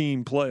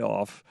 4-team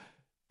playoff,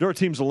 there are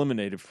teams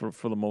eliminated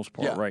for the most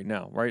part right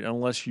now, right?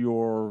 Unless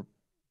you're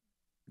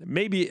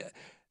maybe.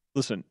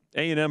 Listen,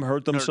 A&M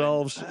hurt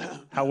themselves.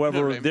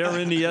 However, they're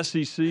in the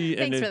SEC,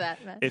 and for that,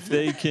 Matt. If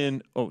they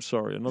can,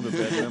 sorry, another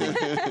bad memory.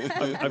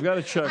 I've got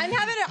to check. I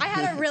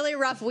had a really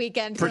rough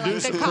weekend for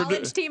the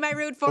college team I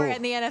root for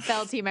and the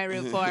NFL team I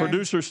root for.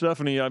 Producer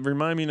Stephanie,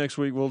 remind me next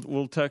week.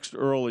 We'll text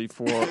early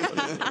for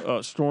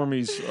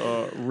Stormy's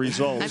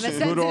results, I'm a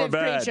good or sensitive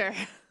bad. creature.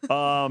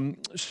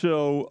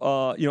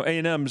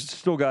 A&M's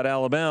still got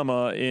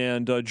Alabama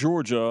and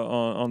Georgia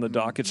on the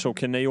docket. So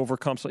can they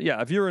overcome? So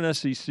if you're an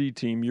SEC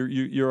team,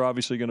 you're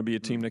obviously going to be a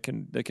team that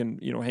can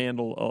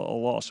handle a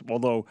loss.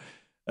 Although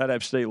that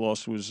App State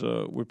loss was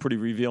pretty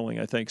revealing,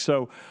 I think.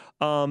 So.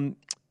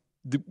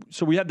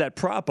 So we had that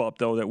prop up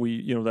though that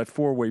that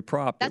 4-way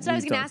prop. That's what I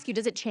was going to ask you.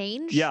 Does it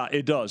change? Yeah,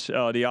 it does.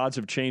 The odds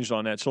have changed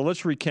on that. So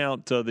let's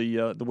recount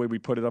the way we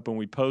put it up when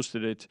we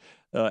posted it.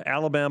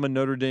 Alabama,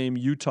 Notre Dame,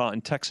 Utah,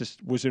 and Texas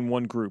was in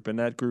one group, and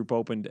that group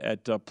opened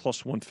at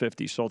plus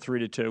 150, so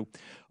 3-2.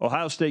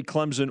 Ohio State,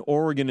 Clemson,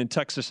 Oregon, and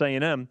Texas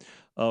A&M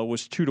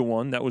was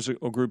 2-1. That was a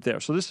group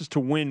there. So this is to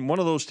win. One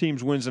of those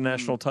teams wins the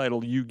national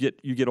title. You get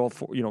all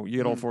four. You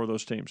get all 4 of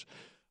those teams.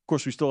 Of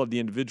course, we still have the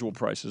individual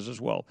prices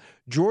as well.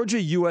 Georgia,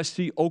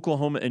 USC,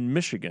 Oklahoma, and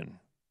Michigan.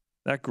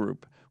 That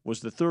group was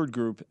the third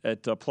group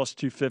at plus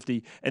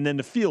 250, and then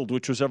the field,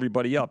 which was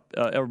everybody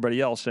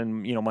else,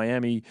 and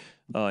Miami.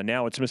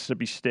 Now it's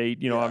Mississippi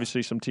State.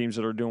 Obviously some teams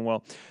that are doing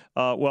well.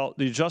 Well,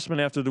 the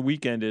adjustment after the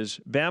weekend is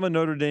Bama,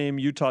 Notre Dame,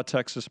 Utah,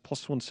 Texas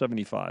plus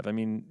 175. I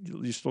mean,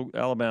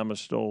 Alabama's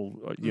still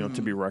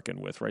to be reckoned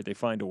with, right? They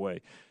find a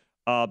way.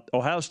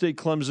 Ohio State,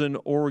 Clemson,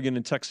 Oregon,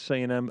 and Texas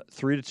A&M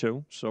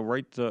 3-2. So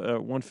right at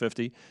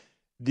 150.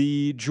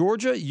 The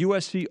Georgia,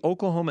 USC,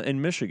 Oklahoma,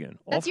 and Michigan.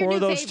 That's all 4 of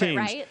those favorite, teams.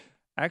 Right?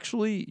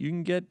 Actually, you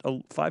can get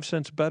 5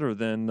 cents better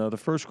than the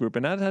first group,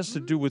 and that has to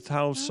do with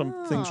how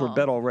some things were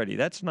bet already.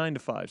 That's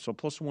 9-5, so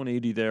plus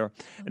 180 there.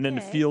 Okay. And then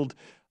the field,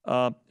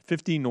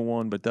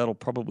 15-1, but that'll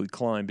probably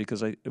climb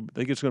because I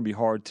think it's going to be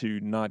hard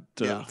to not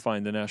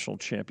find the national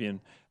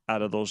champion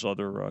out of those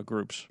other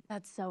groups.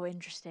 That's so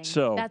interesting.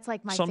 So that's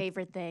like my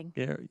favorite thing.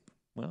 Yeah.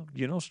 Well,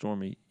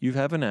 Stormy, you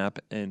have an app,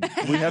 and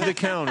we have the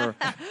counter,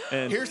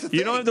 and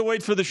you don't have to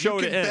wait for the show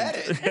to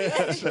end.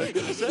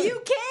 You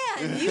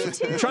can. You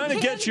too. I'm trying to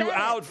get you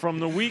out from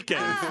the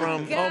weekend.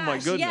 Oh my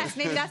goodness. Yes,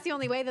 maybe that's the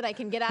only way that I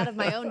can get out of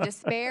my own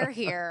despair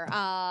here.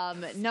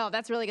 No,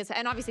 that's really good.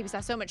 And obviously, we saw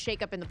so much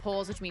shakeup in the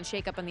polls, which means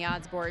shakeup on the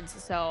odds boards.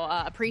 So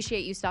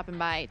appreciate you stopping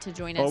by to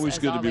join us. Always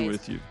good to be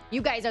with you.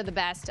 You guys are the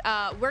best.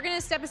 We're going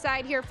to step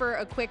aside here for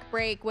a quick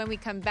break. When we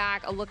come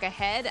back, a look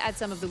ahead at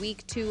some of the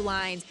Week 2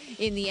 lines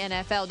in the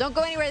NFL. Don't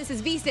go anywhere. This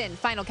is VSiN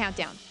Final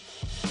Countdown.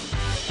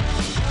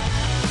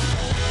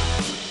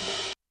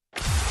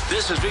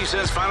 This is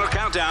VSiN's Final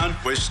Countdown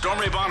with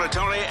Stormy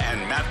Buonantony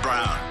and Matt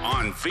Brown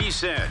on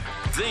VSiN,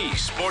 the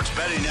sports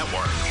betting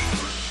network.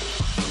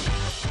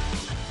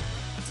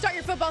 Start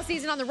your football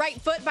season on the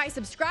right foot by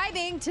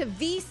subscribing to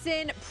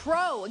VSiN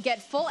Pro. Get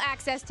full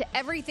access to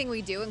everything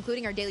we do,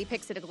 including our daily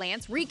picks at a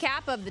glance,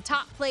 recap of the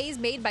top plays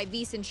made by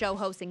VSiN show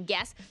hosts and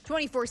guests,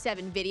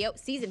 24/7 video,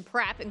 season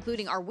prep,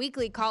 including our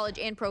weekly college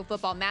and pro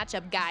football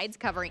matchup guides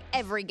covering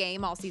every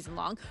game all season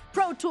long,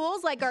 pro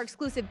tools like our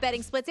exclusive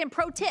betting splits, and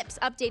pro tips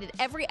updated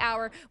every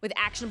hour with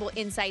actionable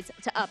insights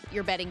to up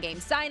your betting game.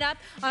 Sign up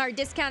on our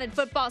discounted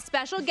football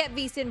special. Get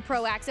VSiN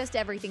Pro access to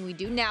everything we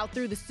do now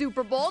through the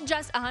Super Bowl,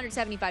 just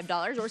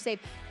 $175, or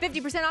save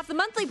 50% off the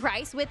monthly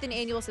price with an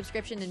annual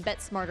subscription and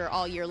bet smarter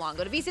all year long.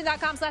 Go to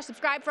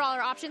vsin.com/subscribe for all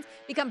our options.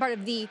 Become part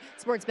of the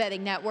Sports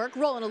Betting Network.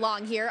 Rolling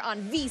along here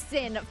on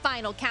VSiN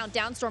Final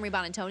Countdown. Stormy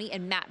Buonantony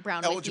and Matt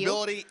Brown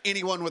Eligibility, with you.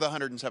 anyone with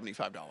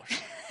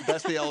 $175.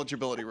 That's the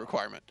eligibility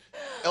requirement.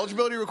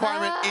 Eligibility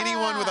requirement,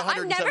 anyone with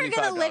 $175. I'm never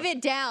going to live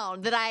it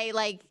down that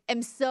I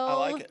am so. I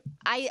like it.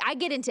 I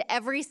get into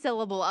every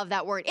syllable of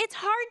that word. It's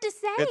hard to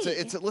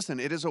say. Listen,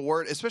 it is a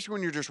word, especially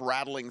when you're just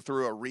rattling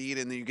through a read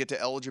and then you get to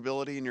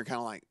eligibility and you're kind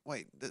of like,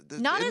 wait,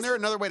 isn't there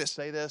another way to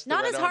say this?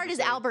 Not as hard as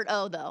Albert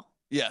O, though.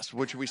 Yes,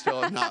 which we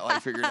still have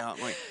not figured out.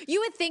 You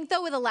would think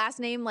though, with a last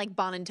name like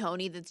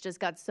Buonantony that's just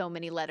got so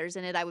many letters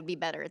in it, I would be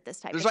better at this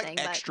type of thing.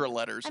 There's extra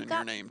letters in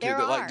your name too there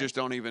that are. just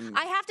don't even.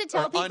 I have to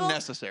tell people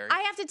unnecessary.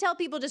 I have to tell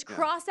people just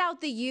cross out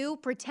the U,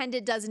 pretend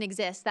it doesn't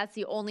exist. That's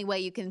the only way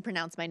you can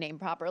pronounce my name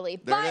properly.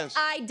 There it is.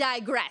 I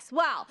digress.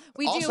 Well,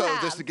 we also, do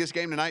have this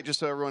game tonight, just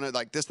so everyone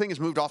this thing has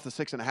moved off the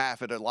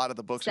 6.5 at a lot of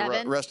the books.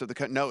 7? The rest of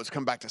the no, it's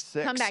come back to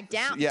 6. Come back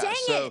down. Yeah. Dang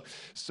it.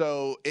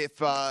 So if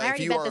I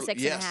already if you bet are the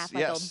 6.5.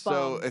 yes.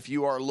 So if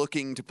you are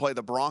looking to play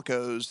the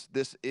Broncos,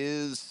 this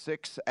is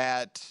 6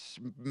 at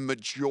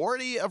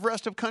majority of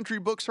rest of country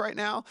books right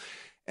now.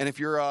 And if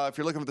you're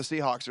looking for the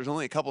Seahawks, there's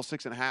only a couple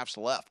 6.5s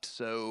left.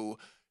 So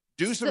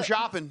do some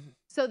shopping.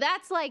 So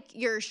that's like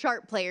your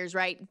sharp players,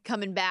 right?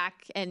 Coming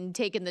back and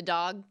taking the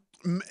dog.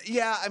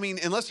 Yeah, I mean,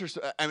 unless there's,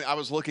 I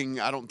was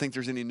looking, I don't think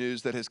there's any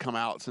news that has come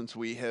out since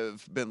we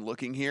have been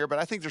looking here, but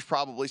I think there's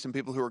probably some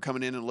people who are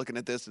coming in and looking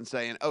at this and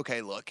saying,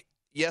 okay, look,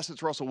 yes,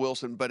 it's Russell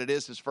Wilson, but it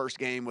is his first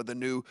game with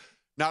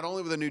not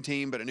only with a new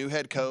team, but a new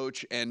head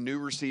coach and new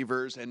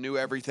receivers and new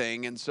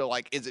everything. And so,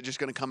 is it just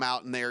going to come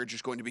out and they're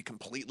just going to be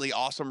completely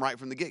awesome right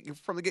from the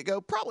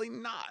get-go? Probably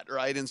not,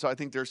 right? And so I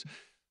think there's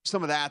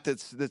some of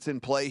that's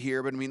in play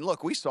here. But I mean,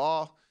 look, we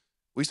saw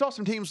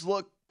some teams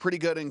look pretty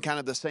good in kind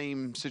of the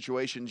same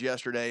situations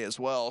yesterday as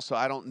well. So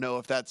I don't know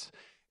if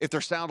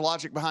there's sound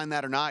logic behind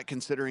that or not,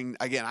 considering,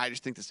 again, I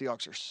just think the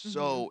Seahawks are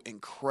so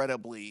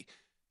incredibly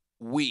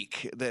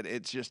weak that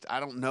it's just,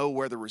 I don't know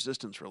where the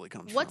resistance really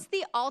comes from. What's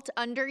the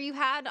alt-under you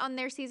had on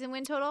their season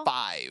win total?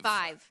 5.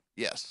 5.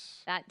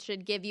 Yes. That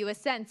should give you a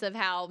sense of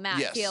how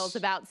Matt feels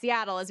about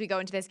Seattle as we go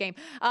into this game.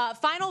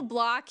 Final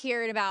block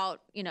here in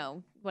about,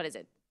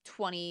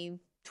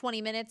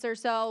 20 minutes or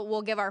so.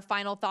 We'll give our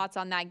final thoughts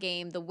on that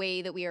game, the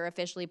way that we are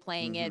officially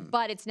playing it.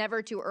 But it's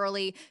never too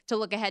early to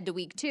look ahead to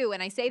week 2.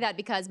 And I say that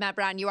because, Matt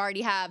Brown, you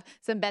already have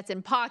some bets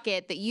in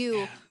pocket that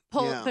you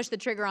push the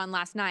trigger on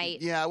last night.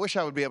 Yeah, I wish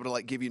I would be able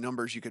to give you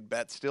numbers you could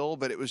bet still,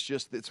 but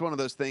it's one of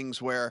those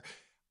things where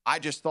I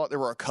just thought there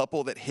were a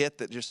couple that hit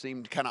that just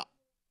seemed kind of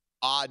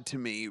odd to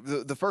me.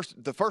 The first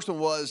one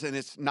was, and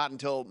it's not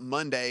until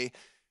Monday,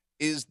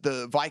 is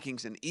the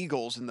Vikings and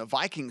Eagles, and the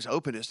Vikings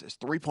open as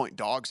 3-point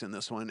dogs in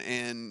this one.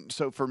 And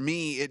so for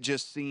me, it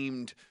just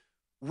seemed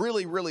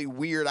really, really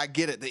weird. I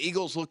get it. The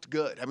Eagles looked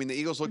good. I mean, the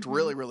Eagles looked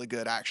really, really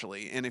good,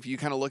 actually. And if you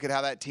kind of look at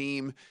how that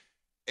team,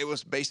 it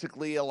was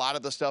basically a lot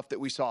of the stuff that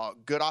we saw.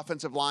 Good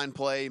offensive line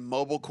play,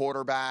 mobile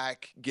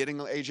quarterback, getting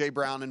A.J.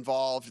 Brown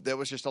involved. There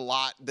was just a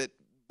lot that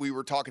we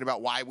were talking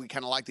about why we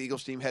kind of like the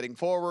Eagles team heading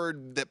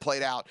forward that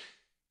played out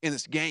in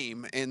this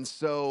game. And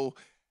so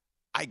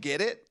I get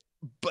it.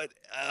 But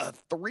a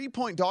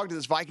 3-point dog to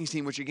this Vikings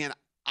team, which, again,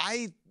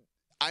 I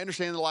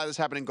understand that a lot of this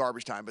happened in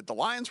garbage time, but the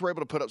Lions were able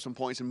to put up some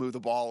points and move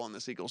the ball on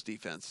this Eagles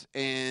defense.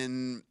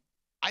 And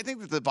I think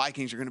that the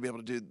Vikings are going to be able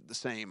to do the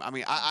same. I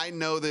mean, I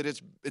know that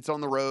it's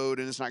on the road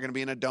and it's not going to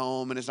be in a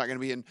dome and it's not going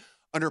to be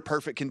under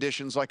perfect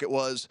conditions like it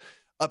was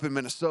up in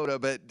Minnesota,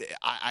 but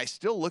I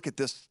still look at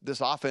this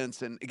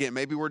offense, and again,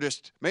 maybe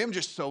I'm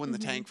just so in the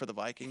tank for the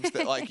Vikings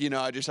that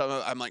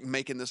I'm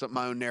making this up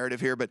my own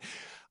narrative here, but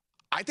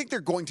I think they're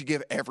going to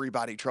give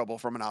everybody trouble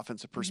from an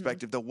offensive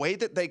perspective. The way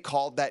that they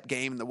called that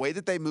game, the way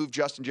that they moved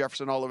Justin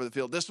Jefferson all over the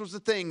field, this was the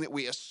thing that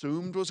we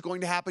assumed was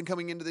going to happen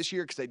coming into this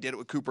year because they did it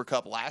with Cooper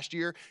Kupp last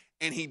year,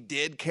 and he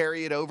did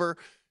carry it over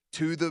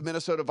to the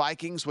Minnesota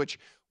Vikings, which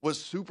was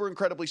super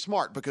incredibly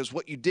smart because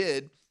what you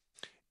did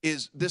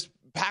is this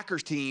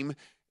Packers team,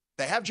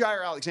 they have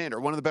Jair Alexander,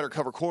 one of the better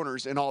cover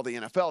corners in all the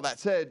NFL. That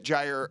said,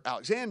 Jair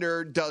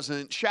Alexander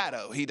doesn't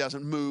shadow. He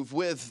doesn't move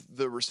with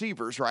the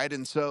receivers, right?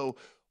 And so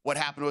what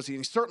happened was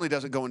he certainly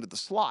doesn't go into the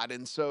slot.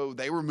 And so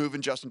they were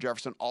moving Justin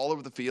Jefferson all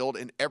over the field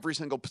in every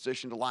single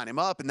position to line him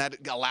up. And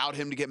that allowed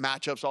him to get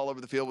matchups all over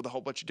the field with a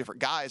whole bunch of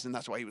different guys. And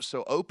that's why he was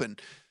so open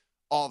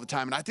all the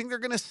time. And I think they're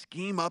going to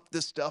scheme up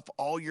this stuff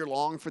all year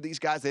long for these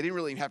guys. They didn't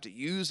really have to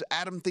use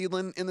Adam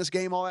Thielen in this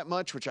game all that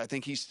much, which I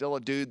think he's still a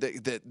dude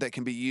that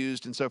can be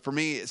used. And so for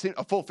me, it seemed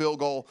a full field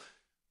goal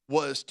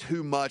was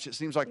too much. It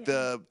seems like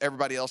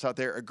everybody else out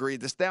there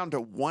agreed. This down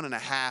to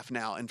 1.5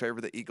 now in favor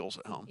of the Eagles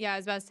at home. Yeah, I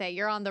was about to say,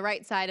 you're on the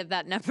right side of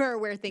that number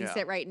where things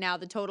sit right now.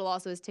 The total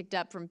also has ticked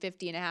up from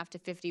 50.5 to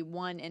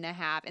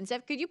 51.5. And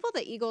Steph, could you pull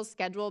the Eagles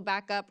schedule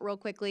back up real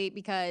quickly?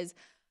 Because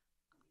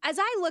as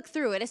I look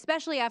through it,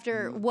 especially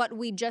after what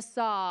we just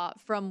saw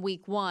from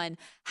week 1,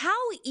 how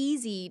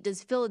easy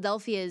does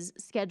Philadelphia's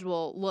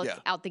schedule look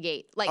out the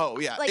gate? Like, up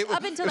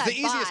until that the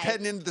easiest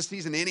heading into the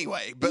season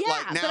anyway. But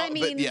like now,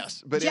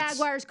 but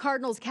Jaguars,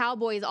 Cardinals,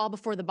 Cowboys, all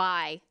before the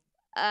bye.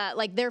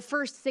 Like their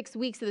first 6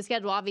 weeks of the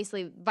schedule,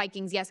 obviously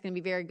Vikings, going to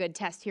be very good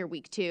test here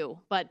week 2.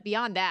 But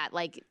beyond that,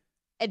 like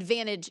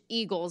advantage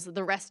Eagles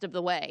the rest of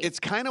the way. It's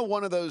kind of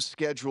one of those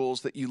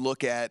schedules that you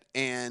look at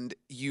and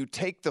you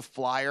take the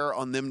flyer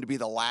on them to be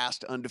the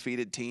last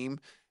undefeated team,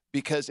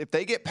 because if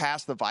they get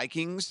past the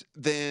Vikings,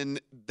 then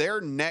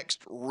their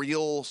next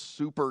real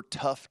super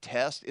tough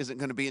test isn't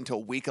going to be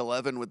until week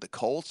 11 with the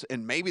Colts.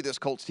 And maybe this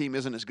Colts team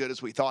isn't as good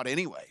as we thought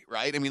anyway,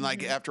 right? I mean,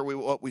 like after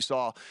what we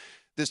saw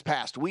this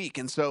past week.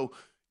 And so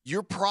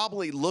you're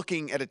probably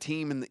looking at a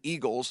team in the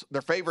Eagles.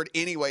 They're favored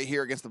anyway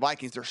here against the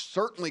Vikings. They're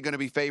certainly going to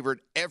be favored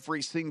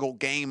every single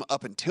game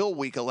up until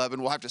week 11.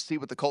 We'll have to see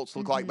what the Colts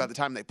look like by the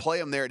time they play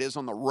them there. It is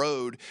on the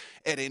road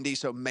at Indy,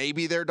 so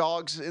maybe they're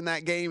dogs in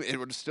that game. It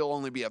would still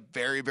only be a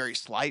very, very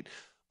slight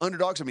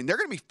underdogs. I mean, they're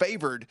going to be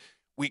favored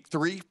week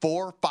 3,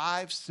 4,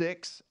 5,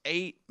 6,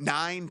 8,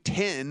 9,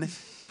 10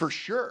 for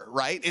sure,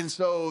 right? And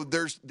so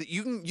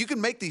you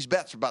can make these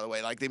bets, by the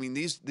way. Like, I mean,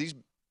 this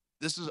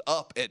is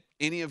up at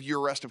any of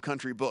your rest of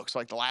country books,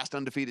 like the last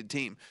undefeated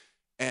team.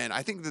 And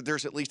I think that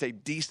there's at least a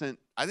decent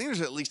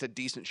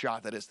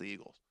shot that it's the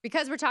Eagles.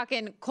 Because we're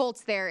talking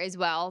Colts there as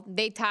well.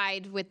 They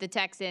tied with the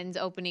Texans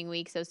opening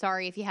week. So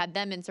sorry if you had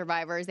them in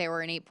Survivors. They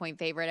were an 8-point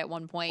favorite at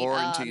one point. Or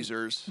in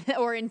teasers.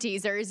 Or in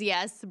teasers,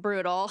 yes.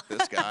 Brutal.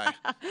 This guy.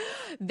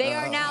 They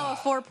are now a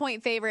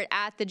 4-point favorite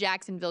at the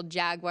Jacksonville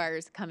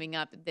Jaguars coming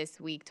up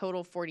this week.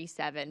 Total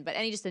 47. But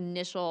any just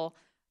initial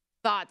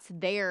thoughts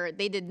there?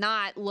 They did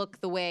not look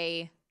the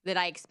way that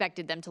I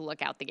expected them to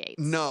look out the gates.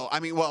 No, I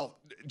mean, well,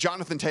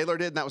 Jonathan Taylor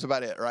did, and that was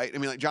about it, right? I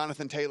mean, like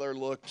Jonathan Taylor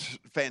looked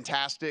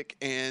fantastic,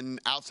 and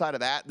outside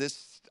of that,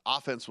 this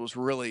offense was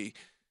really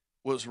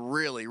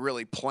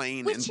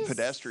plain and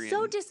pedestrian.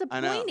 So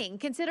disappointing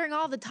considering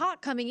all the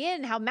talk coming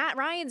in, how Matt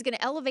Ryan's going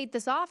to elevate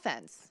this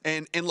offense.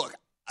 And look,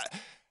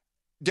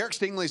 Derek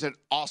Stingley's an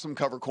awesome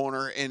cover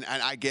corner, and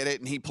I get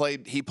it, and he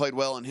played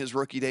well in his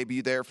rookie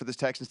debut there for this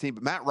Texans team.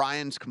 But Matt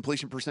Ryan's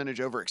completion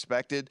percentage over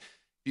expected.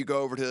 If you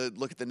go over to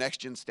look at the next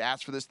gen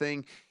stats for this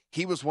thing,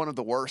 he was one of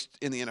the worst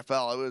in the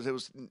NFL. It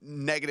was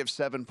negative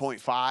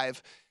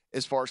 7.5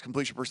 as far as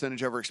completion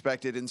percentage over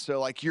expected. And so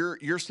like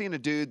you're seeing a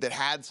dude that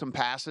had some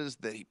passes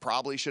that he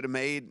probably should have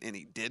made and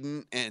he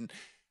didn't. And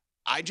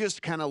I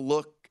just kind of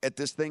look at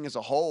this thing as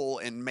a whole,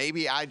 and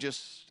maybe I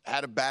just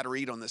had a bad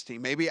read on this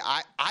team. Maybe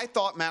I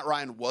thought Matt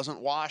Ryan wasn't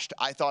washed.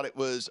 I thought it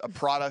was a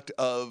product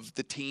of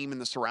the team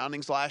and the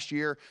surroundings last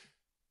year.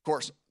 Of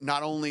course,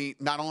 not only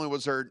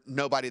was there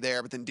nobody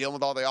there, but then dealing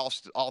with all the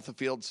off the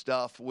field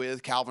stuff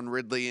with Calvin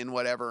Ridley and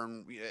whatever.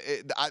 And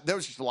there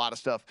was just a lot of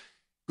stuff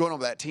going on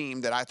with that team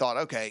that I thought,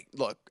 okay,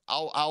 look,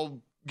 I'll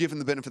give him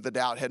the benefit of the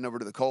doubt heading over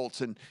to the Colts.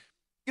 And,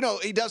 you know,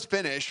 he does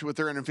finish with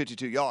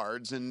 352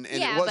 yards, and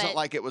it wasn't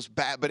like it was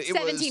bad, but it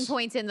 17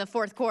 points in the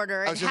fourth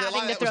quarter and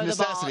having to throw the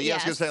ball. Yeah, I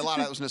was going to say a lot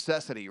of that was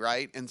necessity,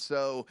 right? And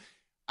so,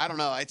 I don't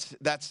know.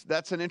 That's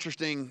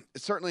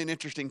it's certainly an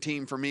interesting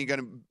team for me.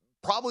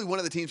 Probably one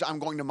of the teams I'm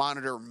going to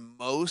monitor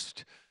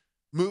most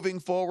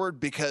moving forward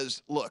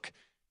because, look,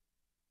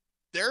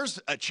 there's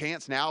a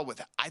chance now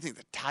I think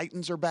the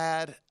Titans are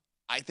bad.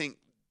 I think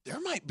there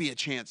might be a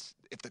chance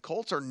if the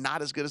Colts are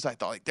not as good as I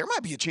thought. Like, there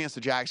might be a chance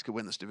the Jags could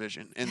win this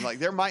division. And, like,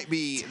 there might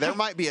be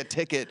a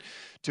ticket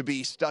to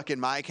be stuck in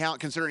my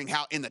account considering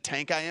how in the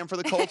tank I am for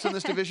the Colts in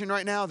this division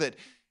right now that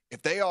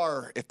if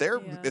they're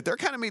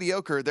kind of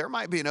mediocre, there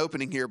might be an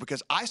opening here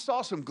because I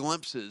saw some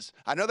glimpses.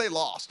 I know they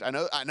lost. I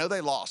know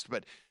they lost,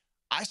 but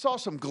I saw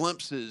some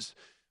glimpses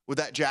with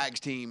that Jags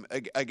team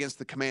against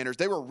the Commanders.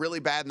 They were really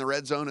bad in the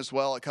red zone as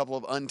well. A couple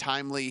of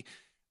untimely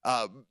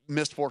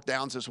missed fourth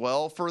downs as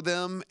well for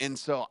them. And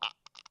so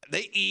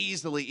they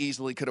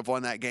easily could have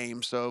won that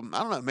game. So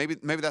I don't know. Maybe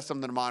that's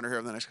something to monitor here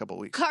over the next couple of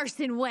weeks.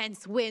 Carson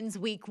Wentz wins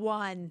week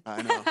 1.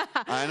 I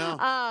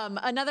know.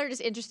 Another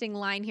just interesting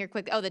line here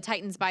quick. Oh, the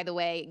Titans, by the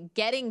way,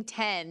 getting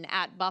 10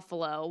 at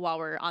Buffalo while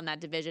we're on that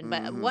division.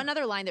 But one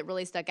other line that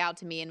really stuck out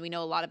to me, and we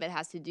know a lot of it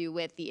has to do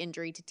with the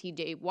injury to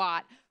TJ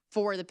Watt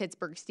for the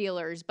Pittsburgh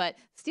Steelers. But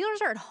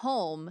Steelers are at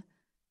home,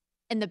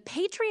 and the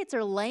Patriots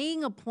are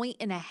laying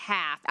 1.5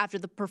 after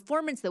the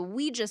performance that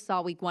we just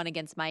saw week 1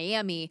 against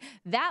Miami.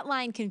 That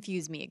line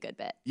confused me a good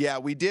bit. Yeah,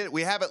 we did.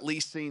 We have at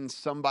least seen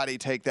somebody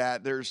take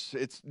that.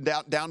 It's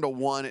down to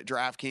 1 at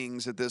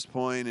DraftKings at this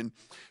point and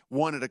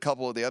 1 at a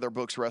couple of the other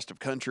books rest of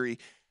country.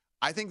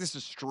 I think this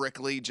is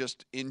strictly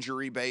just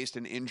injury-based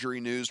and injury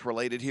news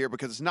related here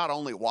because it's not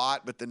only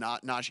Watt, but the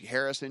Najee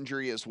Harris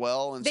injury as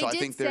well. And they so did I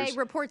think say,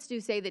 reports do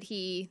say that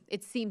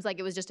it seems like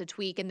it was just a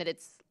tweak and that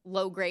it's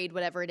low grade,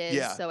 whatever it is.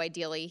 Yeah. So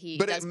ideally he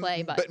does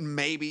play. But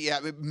maybe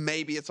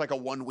it's like a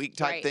 1 week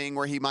type thing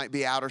where he might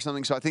be out or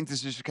something. So I think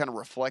this is just kind of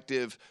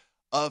reflective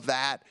of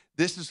that.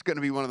 This is going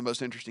to be one of the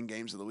most interesting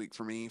games of the week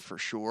for me, for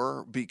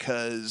sure,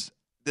 because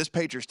this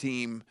Patriots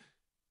team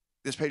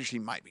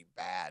might be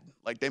bad.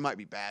 Like, they might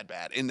be bad,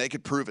 and they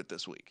could prove it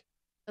this week.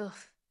 Ugh.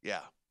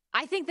 Yeah.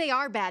 I think they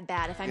are bad,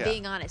 if I'm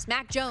being honest.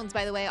 Mac Jones,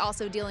 by the way,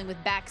 also dealing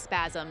with back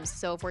spasms.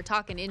 So if we're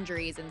talking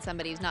injuries and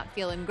somebody's not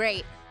feeling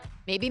great,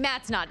 maybe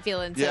Matt's not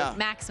feeling so.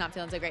 Mac's not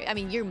feeling so great. I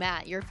mean, you're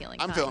Matt. You're feeling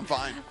fine. I'm feeling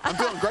fine. I'm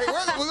feeling great.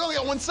 We've only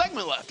got one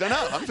segment left. I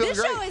know. I'm feeling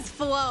great. This show is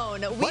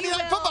flown. Monday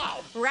Night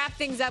Football. Wrap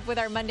things up with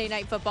our Monday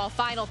Night Football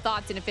final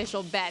thoughts and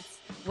official bets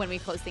when we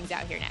close things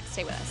out here next.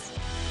 Stay with us.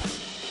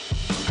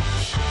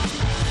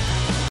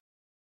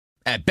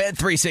 At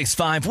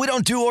Bet365, we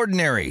don't do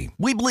ordinary.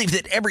 We believe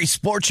that every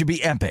sport should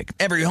be epic.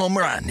 Every home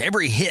run,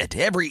 every hit,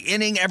 every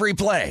inning, every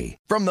play.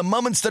 From the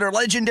moments that are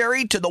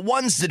legendary to the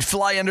ones that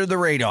fly under the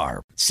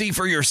radar. See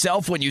for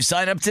yourself when you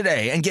sign up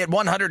today and get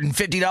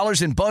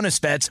 $150 in bonus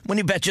bets when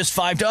you bet just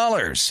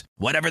 $5.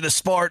 Whatever the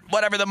sport,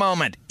 whatever the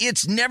moment,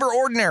 it's never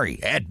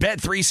ordinary at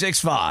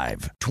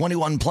Bet365.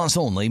 21 plus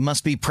only.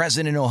 Must be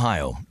present in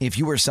Ohio. If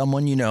you or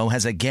someone you know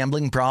has a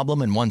gambling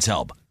problem and wants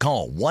help,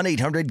 call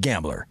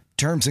 1-800-GAMBLER.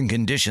 Terms and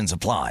conditions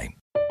apply.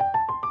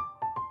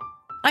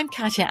 I'm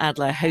Katya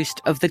Adler, host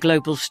of The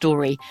Global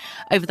Story.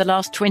 Over the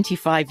last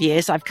 25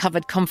 years, I've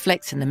covered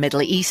conflicts in the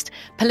Middle East,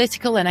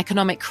 political and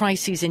economic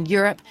crises in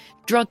Europe,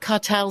 drug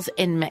cartels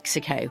in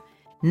Mexico.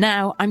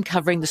 Now I'm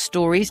covering the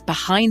stories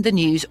behind the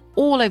news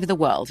all over the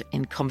world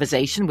in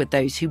conversation with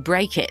those who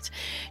break it.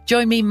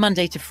 Join me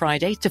Monday to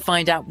Friday to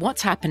find out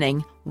what's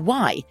happening,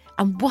 why,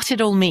 and what it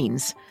all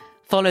means.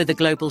 Follow The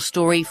Global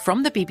Story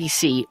from the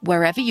BBC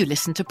wherever you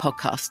listen to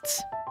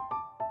podcasts.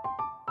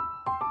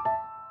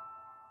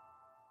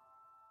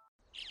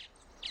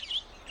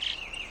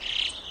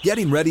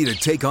 Getting ready to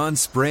take on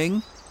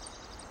spring?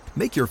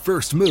 Make your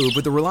first move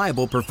with the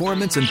reliable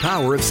performance and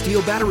power of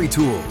Steel battery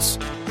tools.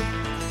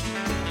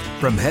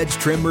 From hedge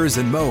trimmers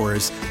and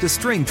mowers to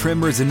string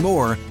trimmers and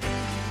more,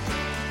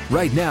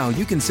 right now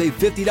you can save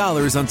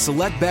 $50 on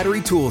select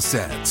battery tool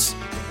sets.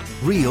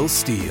 Real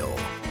Steel.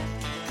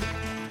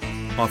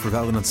 Offer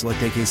valid on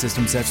select AK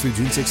system sets through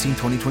June 16,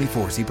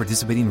 2024. See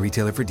participating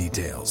retailer for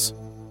details.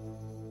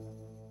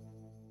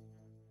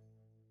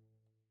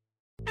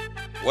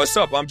 What's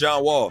up? I'm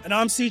John Wall. And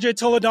I'm CJ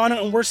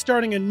Toledano, and we're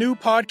starting a new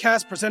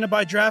podcast presented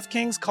by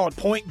DraftKings called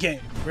Point Game.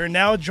 We're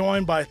now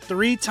joined by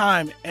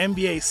three-time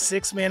NBA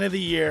Sixth Man of the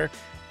Year,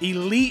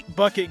 elite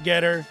bucket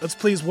getter. Let's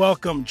please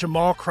welcome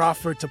Jamal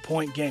Crawford to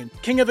Point Game.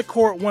 King of the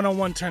Court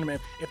one-on-one tournament.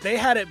 If they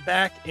had it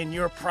back in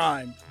your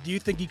prime, do you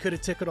think you could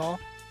have took it all?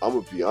 I'm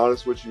going to be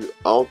honest with you.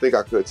 I don't think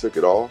I could have took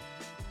it all,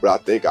 but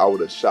I think I would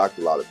have shocked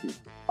a lot of people.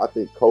 I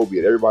think Kobe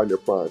and everybody in their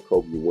prime,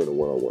 Kobe would win a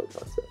one-on-one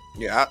contest.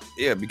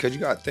 Yeah, because you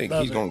got to think,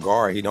 he's going to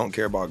guard. He don't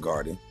care about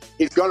guarding.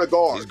 He's going to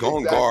guard. He's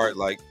going to guard.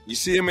 Like, you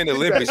see him in the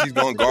Olympics, he's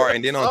going to guard.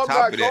 And then on top of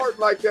that. I'm not guarding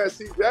like that,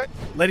 CJ.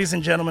 Ladies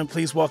and gentlemen,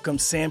 please welcome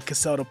Sam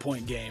Cassell to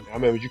Point Game. I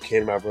remember you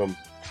came to my room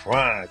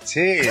crying,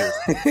 tears,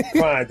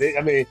 crying.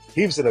 I mean,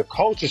 he was in a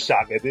culture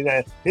shock. And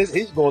then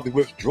he's going through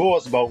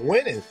withdrawals about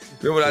winning.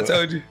 Remember what I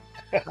told you?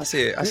 I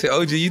said,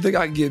 OG, you think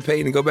I can get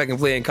paid and go back and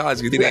play in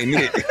college because it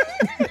ain't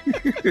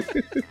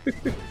it?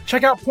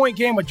 Check out Point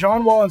Game with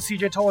John Wall and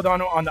CJ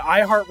Toledano on the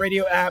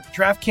iHeartRadio app,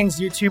 DraftKings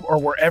YouTube, or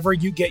wherever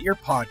you get your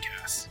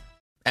podcasts.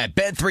 At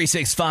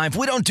Bet365,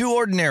 we don't do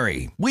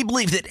ordinary. We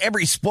believe that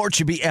every sport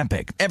should be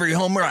epic. Every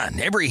home run,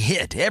 every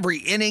hit, every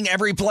inning,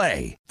 every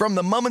play. From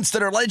the moments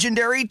that are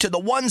legendary to the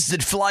ones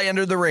that fly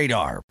under the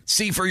radar.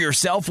 See for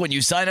yourself when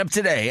you sign up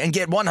today and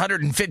get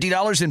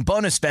 $150 in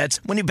bonus bets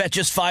when you bet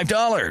just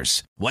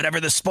 $5. Whatever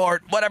the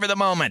sport, whatever the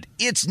moment,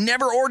 it's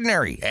never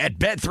ordinary at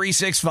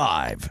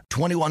Bet365.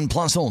 21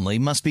 plus only.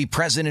 Must be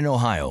present in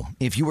Ohio.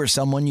 If you or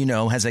someone you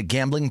know has a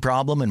gambling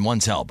problem and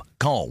wants help,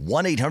 call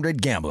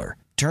 1-800-GAMBLER.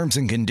 Terms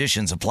and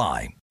conditions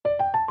apply.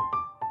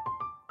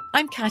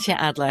 I'm Katya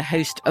Adler,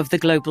 host of The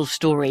Global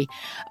Story.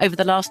 Over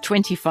the last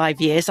 25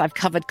 years, I've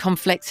covered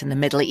conflicts in the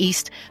Middle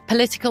East,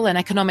 political and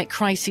economic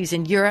crises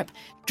in Europe,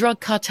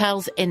 drug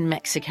cartels in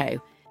Mexico.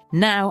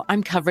 Now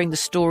I'm covering the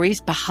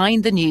stories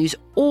behind the news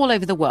all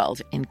over the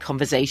world in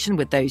conversation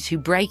with those who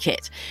break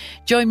it.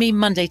 Join me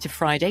Monday to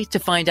Friday to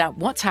find out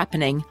what's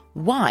happening,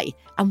 why,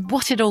 and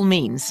what it all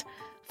means.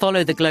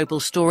 Follow The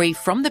Global Story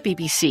from the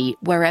BBC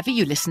wherever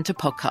you listen to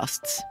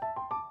podcasts.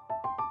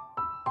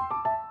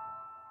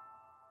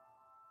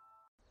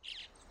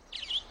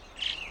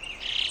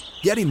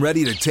 Getting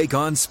ready to take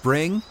on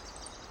spring?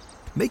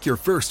 Make your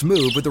first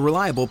move with the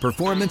reliable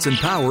performance and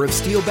power of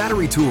Steel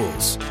battery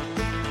tools.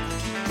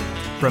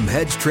 From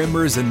hedge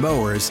trimmers and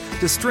mowers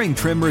to string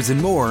trimmers and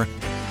more,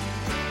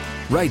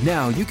 right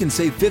now you can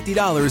save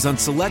 $50 on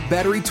select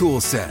battery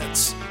tool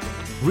sets.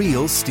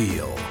 Real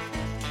Steel.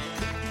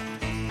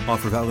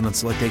 Offer valid on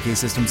select AK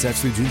system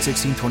sets through June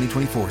 16,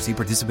 2024. See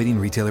participating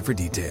retailer for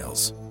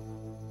details.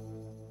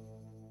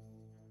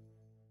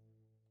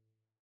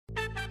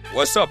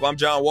 What's up? I'm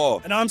John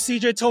Wall. And I'm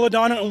CJ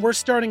Toledano, and we're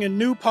starting a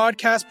new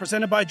podcast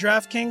presented by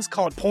DraftKings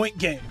called Point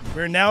Game.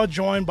 We're now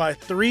joined by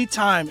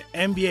three-time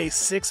NBA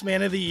Sixth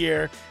Man of the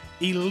Year,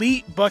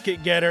 elite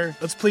bucket getter.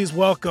 Let's please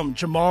welcome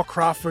Jamal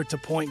Crawford to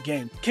Point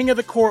Game. King of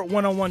the Court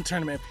one-on-one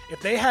tournament.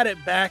 If they had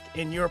it back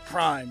in your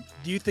prime,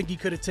 do you think you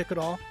could have took it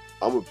all?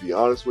 I'm going to be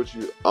honest with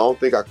you. I don't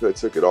think I could have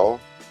took it all,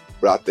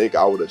 but I think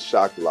I would have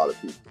shocked a lot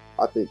of people.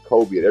 I think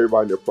Kobe and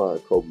everybody in their prime,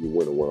 Kobe would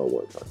win a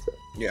one-on-one contest.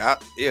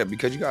 Yeah,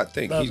 because you got to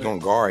think. He's going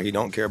to guard. He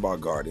don't care about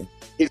guarding.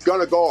 He's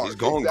going to guard. He's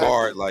going to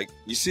guard. Like,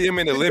 you see him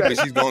in the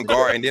Olympics, he's going to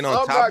guard. And then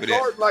on top of that. I'm not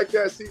guarding like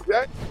that,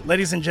 CJ.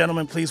 Ladies and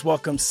gentlemen, please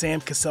welcome Sam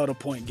Cassell to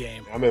Point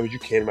Game. I remember you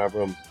came to my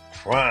room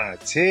crying,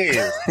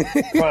 tears,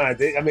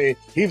 crying. I mean,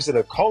 he was in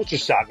a culture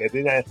shock. And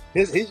then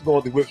he's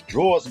going through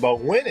withdrawals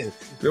about winning.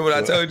 Remember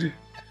what I told you?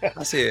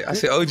 I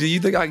said, OG, you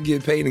think I can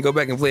get paid and go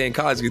back and play in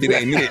college because it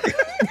ain't it?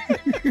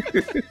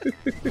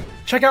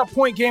 Check out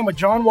Point Game with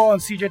John Wall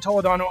and CJ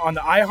Toledano on the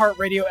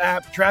iHeartRadio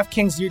app,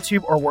 DraftKings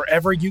YouTube, or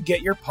wherever you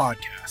get your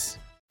podcasts.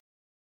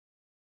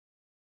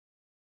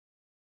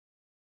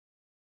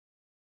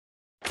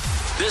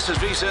 This is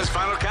VSiN's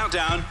Final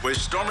Countdown with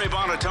Stormy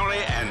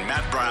Buonantony and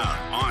Matt Brown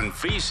on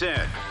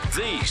VSiN,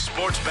 the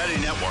Sports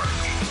Betting Network.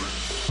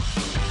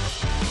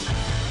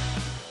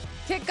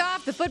 Kick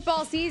off the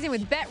football season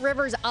with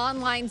BetRivers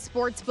Online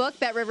Sportsbook.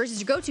 BetRivers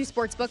is your go-to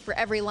sportsbook for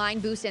every line,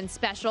 boost, and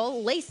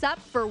special. Lace up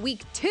for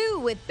week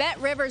 2 with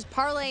BetRivers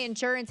Parlay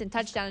Insurance and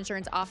Touchdown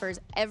Insurance offers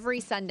every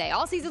Sunday,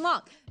 all season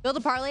long. Build a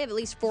parlay of at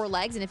least 4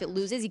 legs, and if it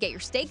loses, you get your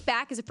stake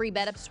back as a free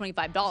bet up to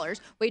 $25.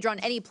 Wager on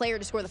any player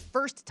to score the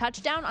first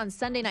touchdown on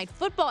Sunday Night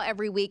Football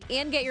every week,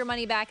 and get your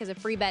money back as a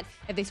free bet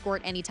if they score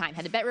at any time.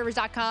 Head to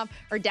BetRivers.com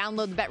or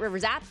download the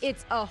BetRivers app.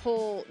 It's a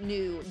whole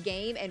new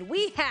game, and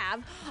we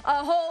have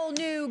a whole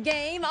new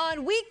game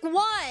on week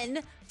 1.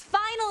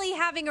 Finally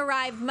having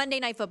arrived Monday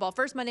Night Football,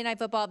 first Monday Night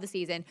Football of the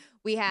season.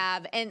 We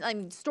have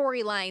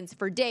storylines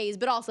for days,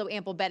 but also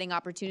ample betting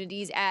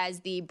opportunities as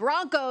the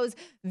Broncos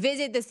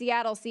visit the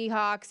Seattle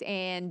Seahawks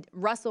and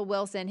Russell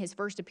Wilson, his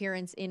first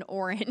appearance in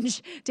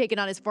orange, taking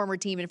on his former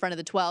team in front of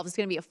the 12. It's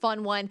going to be a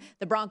fun one.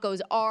 The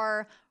Broncos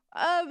are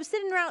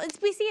sitting around.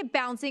 We see it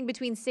bouncing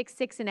between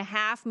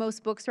 6.5.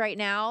 Most books right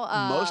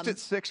now. Most at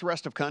 6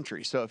 rest of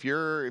country. So if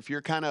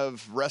you're kind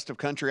of rest of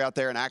country out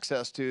there and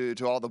access to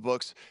all the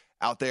books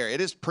out there, it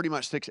is pretty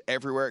much 6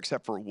 everywhere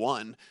except for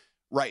 1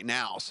 right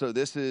now. So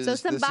this is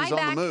some this is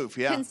on the move.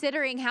 Yeah,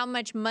 considering how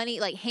much money,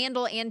 like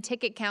handle and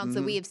ticket counts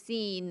that we have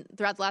seen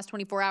throughout the last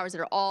 24 hours that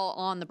are all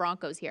on the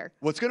Broncos here.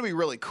 What's going to be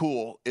really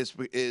cool is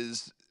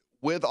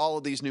with all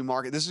of these new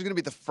markets, this is going to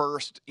be the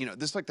first,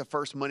 this is like the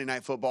first Monday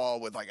Night Football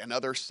with like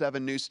another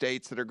 7 new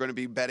states that are going to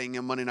be betting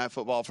in Monday Night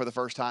Football for the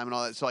first time and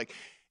all that. So like,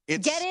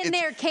 get in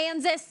there,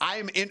 Kansas.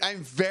 I'm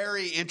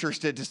very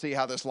interested to see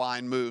how this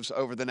line moves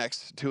over the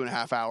next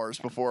 2.5 hours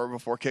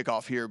before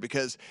kickoff here,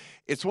 because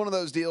it's one of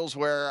those deals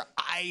where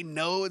I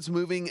know it's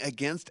moving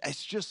against.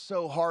 It's just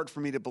so hard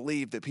for me to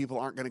believe that people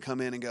aren't going to come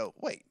in and go,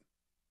 wait,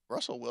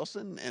 Russell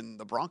Wilson and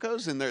the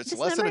Broncos, and there's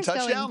less than a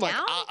touchdown. Like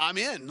I'm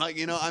in. Like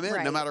I'm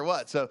in no matter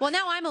what. So well,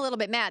 now I'm a little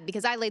bit mad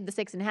because I laid the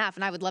 6.5,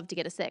 and I would love to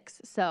get a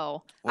 6.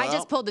 So I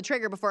just pulled the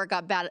trigger before it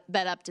got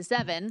bet up to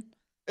 7.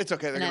 It's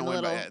okay. They're going to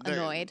win by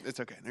annoyed. It's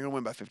okay. They're going to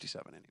win by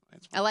 57 anyway.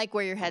 I like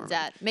where your head's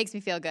at. Makes me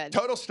feel good.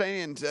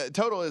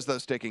 Total is though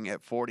sticking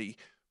at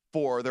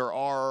 44. There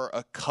are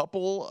a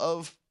couple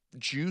of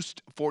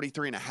juiced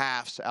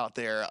 43.5s out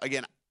there.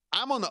 Again,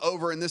 I'm on the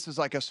over, and this is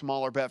like a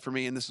smaller bet for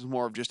me, and this is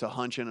more of just a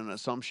hunch and an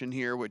assumption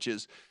here, which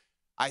is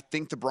I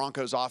think the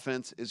Broncos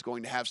offense is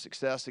going to have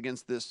success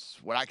against this,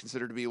 what I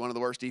consider to be one of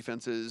the worst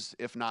defenses,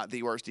 if not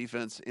the worst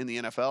defense in the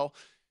NFL.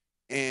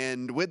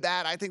 And with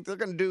that, I think they're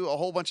going to do a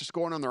whole bunch of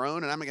scoring on their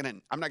own, and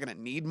I'm not going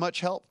to need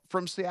much help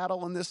from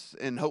Seattle in this,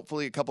 and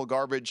hopefully a couple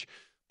garbage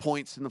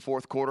points in the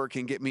fourth quarter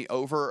can get me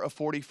over a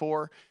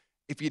 44.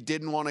 If you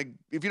don't want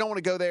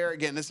to go there,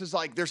 again, this is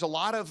like there's a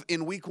lot of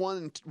in week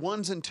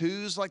 1s and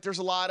 2s, like there's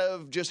a lot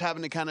of just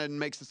having to kind of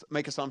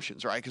make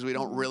assumptions, right? Because we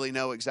don't really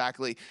know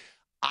exactly.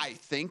 I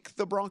think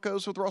the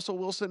Broncos with Russell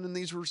Wilson and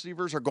these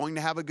receivers are going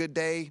to have a good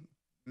day.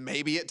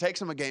 Maybe it takes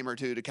them a game or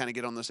two to kind of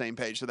get on the same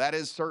page. So that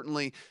is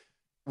certainly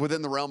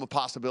within the realm of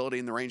possibility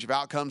and the range of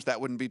outcomes.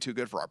 That wouldn't be too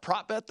good for our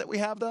prop bet that we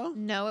have, though.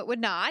 No, it would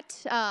not.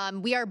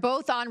 We are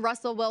both on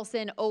Russell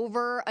Wilson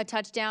over a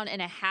touchdown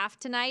and a half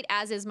tonight,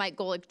 as is Mike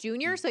Golick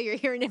Jr. So you're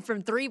hearing it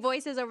from 3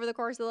 voices over the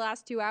course of the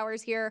last 2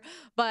 hours here.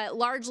 But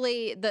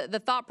largely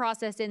the thought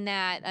process in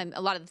that,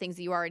 a lot of the things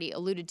that you already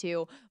alluded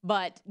to,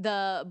 but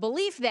the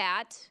belief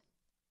that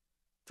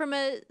from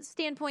a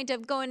standpoint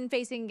of going and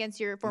facing against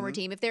your former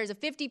team, if there's a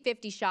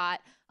 50-50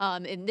 shot,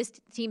 and this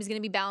team is going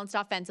to be balanced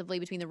offensively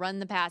between the run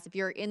and the pass, if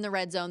you're in the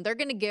red zone, they're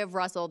going to give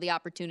Russell the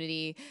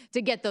opportunity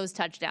to get those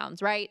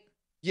touchdowns, right?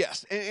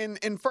 Yes,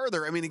 and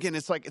further, I mean, again,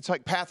 it's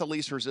like path of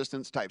least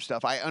resistance type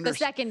stuff. I understand. The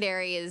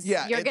secondary is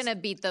you're going to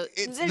beat the.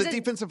 The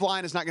defensive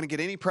line is not going to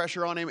get any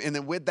pressure on him, and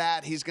then with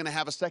that, he's going to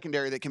have a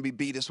secondary that can be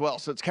beat as well.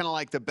 So it's kind of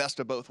like the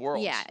best of both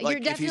worlds. Yeah, like you're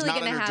definitely if he's not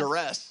going to under have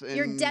duress.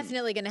 You're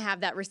definitely going to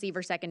have that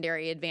receiver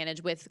secondary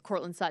advantage with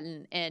Courtland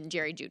Sutton and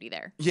Jerry Jeudy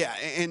there. Yeah,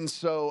 and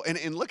so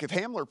and look, if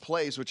Hamler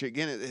plays, which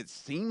again it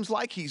seems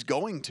like he's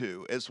going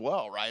to as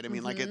well, right? I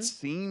mean, like it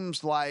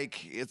seems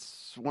like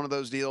it's one of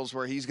those deals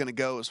where he's going to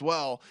go as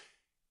well.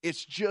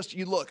 It's just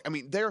you look. I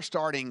mean, they're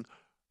starting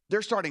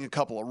a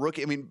couple of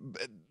rookie. I mean,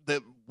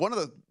 one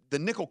of the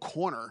nickel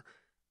corner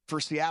for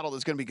Seattle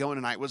that's going to be going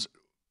tonight was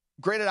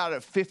graded out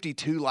at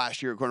 52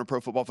 last year according to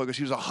Pro Football Focus.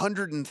 He was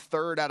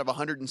 103rd out of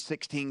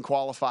 116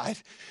 qualified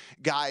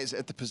guys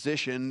at the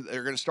position.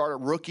 They're going to start a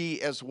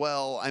rookie as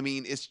well. I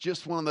mean, it's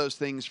just one of those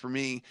things for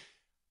me.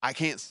 I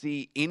can't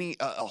see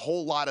a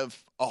whole lot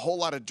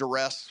of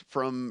duress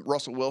from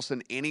Russell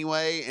Wilson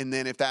anyway. And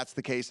then if that's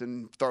the case,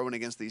 and throwing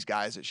against these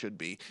guys, it should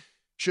be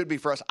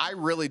for us. I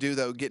really do,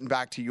 though, getting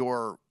back to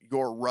your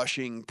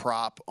rushing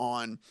prop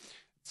on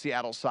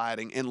Seattle's side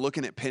and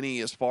looking at Penny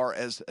as far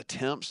as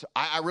attempts,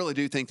 I really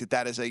do think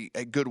that is a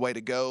good way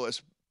to go.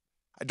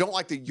 I don't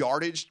like the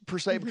yardage per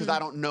se because I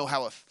don't know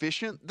how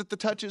efficient that the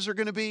touches are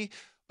going to be,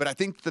 but I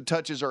think the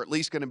touches are at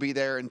least going to be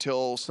there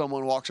until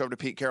someone walks over to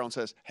Pete Carroll and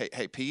says,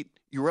 hey, Pete,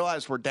 you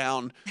realize we're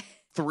down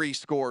 3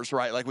 scores,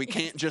 right? Like we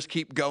can't just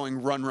keep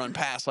going run,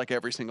 pass like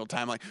every single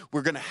time. Like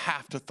we're going to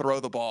have to throw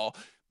the ball.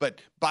 But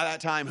by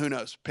that time, who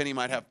knows? Penny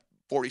might have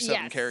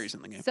 47 carries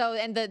in the game. So,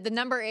 and the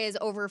number is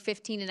over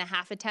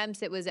 15.5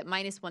 attempts. It was at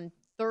minus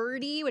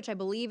 130, which I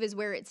believe is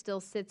where it still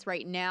sits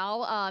right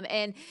now.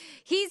 And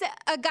he's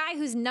a guy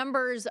whose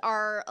numbers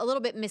are a little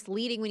bit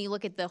misleading when you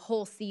look at the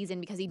whole season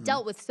because he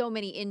dealt with so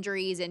many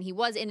injuries and he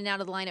was in and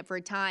out of the lineup for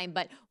a time.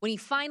 But when he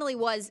finally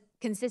was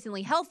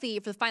consistently healthy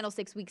for the final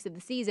 6 weeks of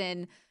the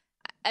season,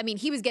 I mean,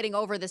 he was getting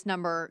over this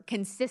number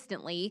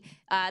consistently.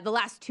 The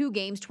last 2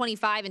 games,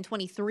 25 and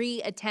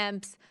 23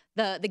 attempts.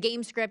 The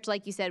game script,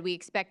 like you said, we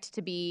expect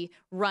to be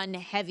run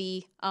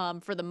heavy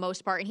for the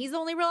most part. And he's the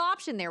only real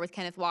option there with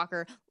Kenneth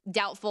Walker.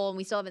 Doubtful, and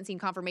we still haven't seen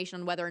confirmation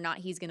on whether or not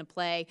he's going to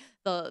play.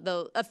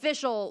 The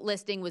official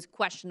listing was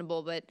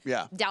questionable, but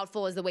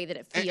doubtful is the way that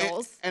it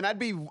feels. And I'd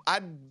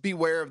be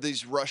aware of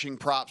these rushing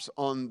props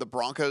on the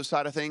Broncos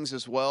side of things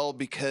as well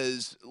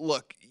because,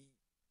 look,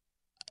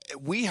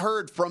 we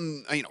heard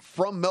from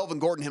Melvin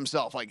Gordon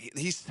himself, like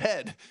he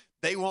said,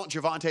 they want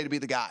Javonte to be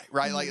the guy,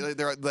 right? Like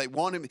they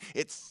want him.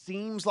 It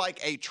seems like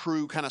a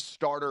true kind of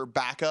starter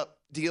backup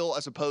deal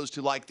as opposed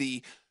to like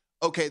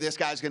this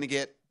guy's going to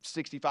get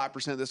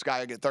 65%, this guy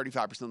will get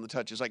 35% of the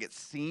touches. Like it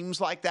seems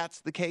like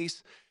that's the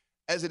case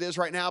as it is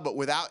right now, but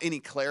without any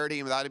clarity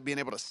and without being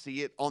able to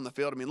see it on the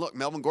field. I mean, look,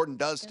 Melvin Gordon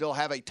does still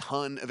have a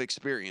ton of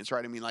experience,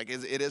 right? I mean, like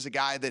it is a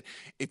guy that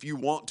if you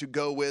want to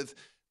go with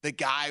the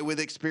guy with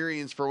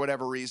experience for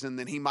whatever reason,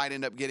 then he might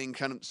end up getting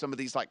kind of some of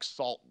these like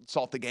salt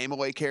the game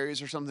away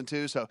carries or something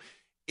too. So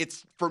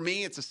for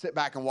me, it's a sit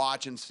back and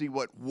watch and see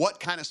what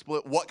kind of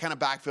split, what kind of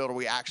backfield are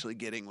we actually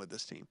getting with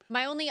this team.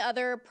 My only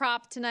other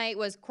prop tonight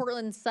was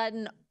Courtland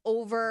Sutton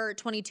over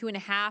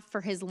 22.5 for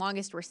his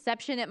longest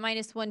reception at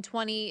minus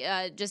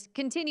 120. Just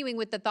continuing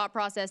with the thought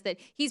process that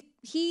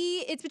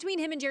it's between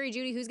him and Jerry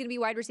Jeudy, who's going to be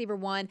wide receiver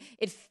 1.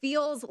 It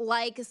feels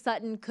like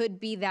Sutton could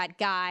be that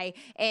guy,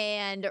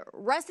 and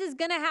Russ is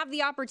going to have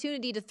the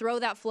opportunity to throw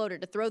that floater,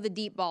 to throw the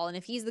deep ball, and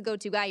if he's the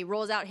go-to guy, he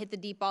rolls out, hit the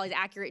deep ball, he's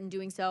accurate in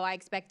doing so. I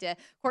expect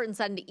Courtland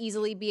Sutton to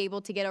easily be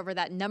able to get over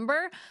that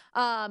number.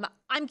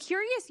 I'm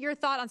curious your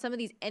thought on some of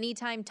these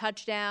anytime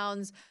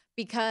touchdowns,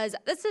 because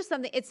that's just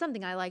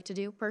something I like to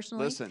do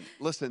personally.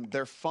 Listen,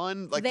 they're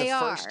fun. Like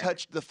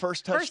the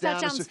first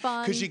touchdown's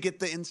fun because you get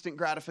the instant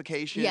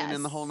gratification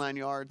and the whole 9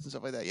 yards and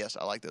stuff like that. Yes,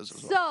 I like those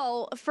as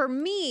well. So for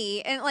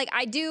me, and like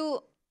I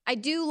do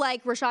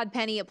like Rashad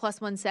Penny at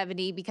plus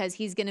 170 because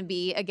he's going to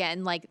be,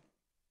 again, like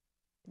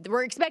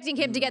we're expecting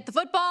him to get the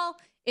football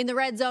in the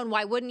red zone.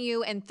 Why wouldn't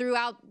you? And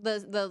throughout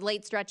the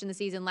late stretch in the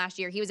season last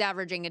year, he was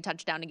averaging a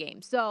touchdown a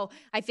game. So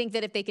I think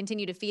that if they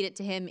continue to feed it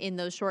to him in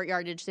those short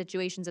yardage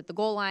situations at the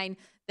goal line,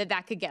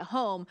 that could get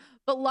home.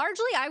 But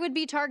largely, I would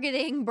be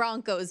targeting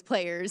Broncos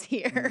players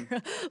here.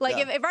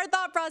 If our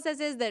thought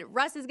process is that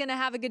Russ is going to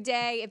have a good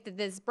day, if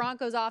this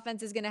Broncos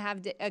offense is going to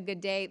have a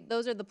good day,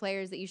 those are the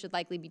players that you should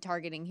likely be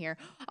targeting here.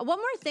 One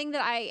more thing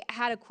that I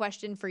had a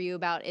question for you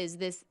about is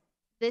this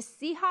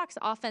Seahawks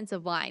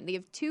offensive line. They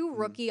have 2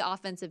 rookie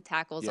offensive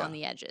tackles on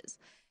the edges.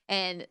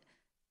 And,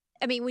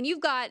 I mean, when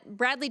you've got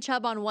Bradley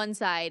Chubb on one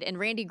side and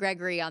Randy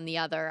Gregory on the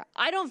other,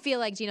 I don't feel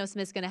like Geno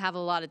Smith's going to have a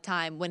lot of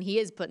time when he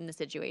is put in a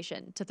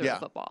situation to throw the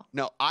football.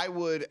 No, I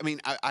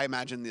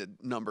imagine the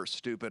number's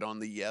stupid on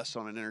the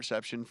on an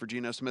interception for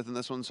Geno Smith in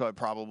this one, so I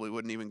probably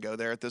wouldn't even go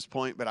there at this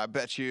point. But I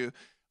bet you,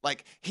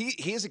 like,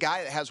 he is a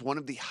guy that has one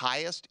of the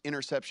highest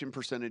interception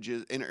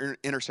percentages,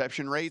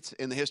 interception rates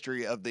in the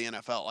history of the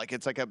NFL. Like,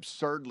 it's like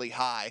absurdly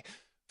high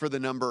for the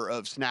number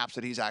of snaps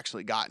that he's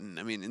actually gotten.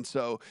 I mean, and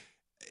so,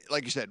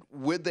 like you said,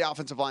 with the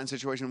offensive line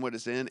situation, what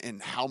it's in,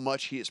 and how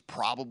much he is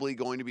probably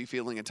going to be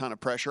feeling a ton of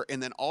pressure.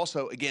 And then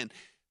also, again,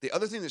 the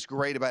other thing that's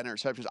great about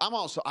interceptions,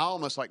 I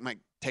almost like might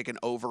take an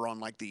over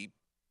on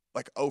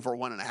over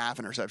 1.5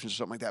 interceptions or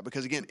something like that.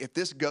 Because again, if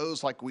this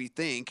goes like we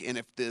think, and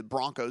if the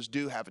Broncos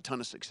do have a ton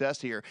of success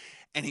here,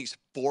 and he's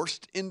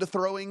forced into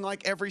throwing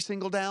like every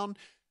single down,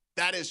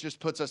 that just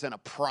puts us in a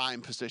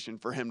prime position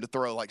for him to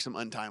throw like some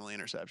untimely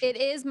interceptions. It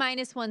is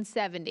minus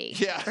 170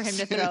 for him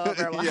to throw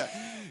over one.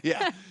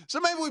 Yeah. So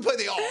maybe we play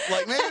the alt.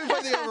 Like maybe we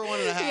play the over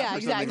 1.5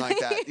 or something like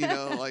that. You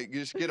know, like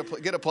just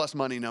get a plus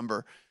money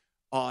number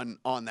on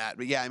that.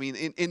 But yeah, I mean,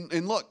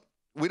 and look,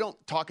 we don't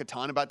talk a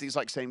ton about these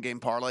like same game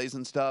parlays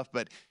and stuff,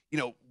 but you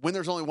know, when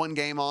there's only one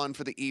game on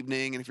for the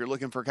evening, and if you're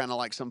looking for kind of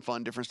like some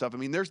fun, different stuff, I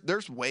mean,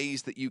 there's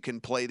ways that you can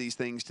play these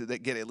things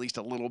that get at least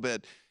a little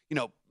bit, you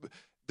know,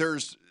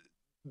 there's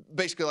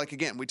basically like,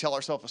 again, we tell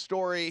ourselves a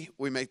story,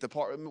 we make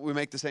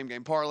the same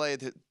game parlay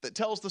that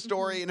tells the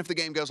story. And if the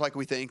game goes like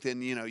we think,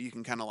 then, you know, you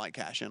can kind of like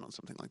cash in on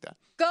something like that.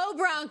 Go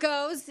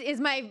Broncos is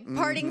my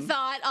parting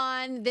thought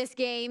on this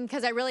game,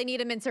 because I really need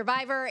them in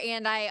Survivor.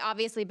 And I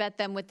obviously bet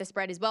them with the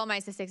spread as well,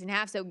 minus the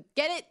 6.5. So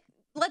get it.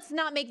 Let's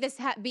not make this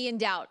be in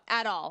doubt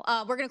at all.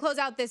 We're going to close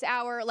out this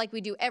hour like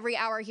we do every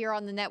hour here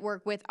on the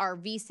network with our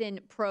VSiN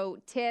Pro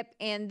tip.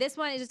 And this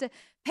one is just to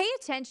pay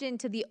attention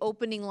to the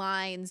opening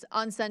lines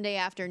on Sunday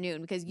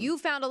afternoon, because you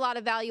found a lot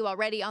of value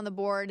already on the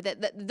board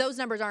that those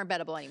numbers aren't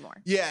bettable anymore.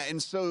 Yeah,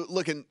 and so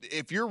look,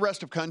 if you're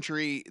rest of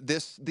country,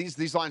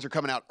 these lines are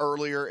coming out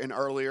earlier and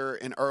earlier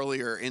and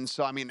earlier. And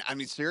so, I mean,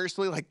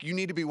 seriously, like you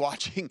need to be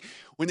watching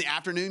when the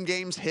afternoon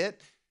games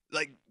hit,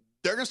 like,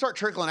 they're going to start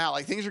trickling out.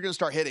 Like, things are going to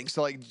start hitting.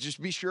 So, like,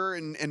 just be sure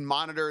and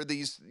monitor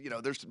these. You know,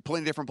 there's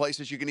plenty of different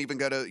places. You can even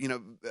go to, you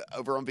know,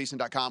 over on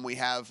VSiN.com, we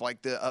have,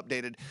 like, the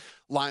updated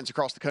lines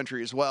across the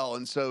country as well.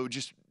 And so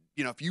just,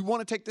 you know, if you want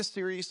to take this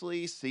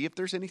seriously, see if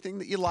there's anything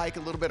that you like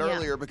a little bit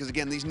earlier. Because,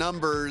 again, these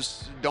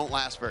numbers don't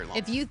last very long.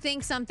 If you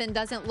think something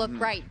doesn't look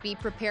right, be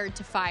prepared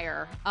to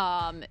fire.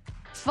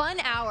 Fun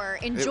hour.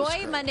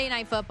 Enjoy Monday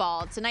Night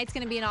Football. Tonight's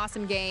going to be an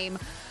awesome game.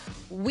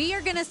 We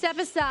are going to step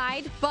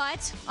aside,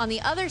 but on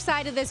the other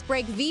side of this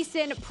break,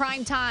 VSiN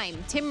Prime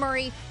Time. Tim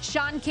Murray,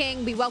 Sean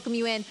King, we welcome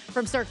you in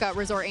from Circa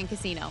Resort and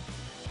Casino.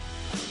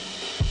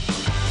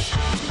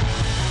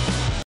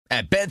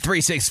 At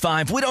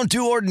Bet365, we don't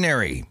do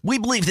ordinary. We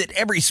believe that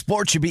every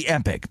sport should be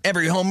epic.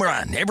 Every home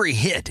run, every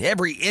hit,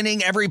 every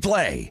inning, every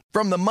play.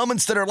 From the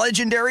moments that are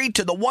legendary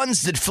to the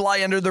ones that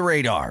fly under the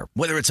radar.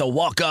 Whether it's a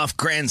walk-off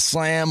grand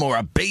slam or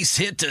a base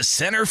hit to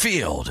center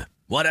field.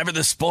 Whatever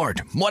the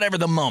sport, whatever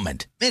the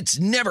moment, it's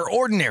never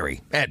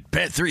ordinary at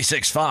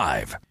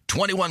Bet365.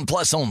 21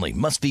 plus only.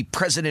 Must be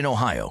present in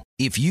Ohio.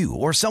 If you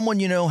or someone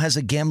you know has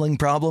a gambling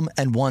problem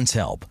and wants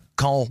help,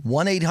 call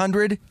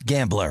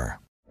 1-800-GAMBLER.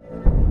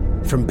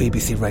 From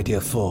BBC Radio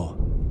 4,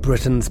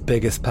 Britain's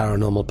biggest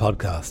paranormal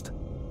podcast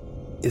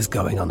is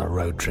going on a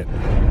road trip.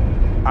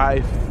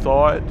 I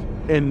thought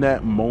in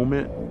that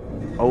moment,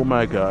 oh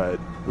my God,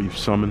 we've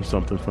summoned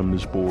something from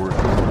this board.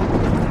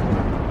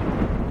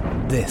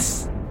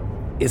 This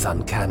is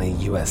Uncanny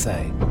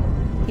USA.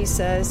 He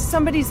says,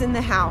 somebody's in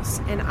the house,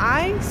 and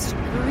I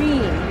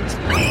screamed.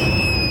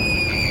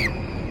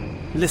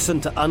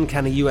 Listen to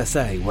Uncanny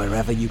USA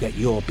wherever you get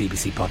your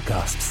BBC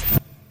podcasts,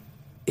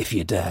 if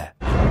you dare.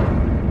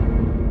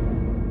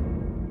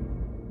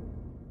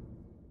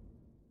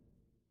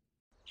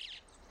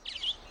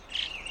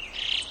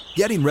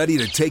 Getting ready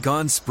to take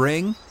on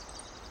spring?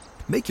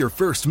 Make your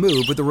first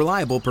move with the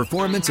reliable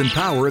performance and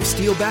power of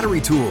Steel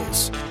battery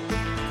tools.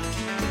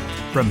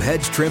 From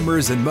hedge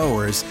trimmers and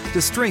mowers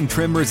to string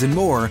trimmers and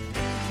more,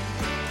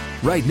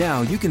 right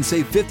now you can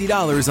save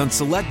 $50 on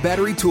select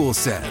battery tool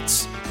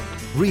sets.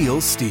 Real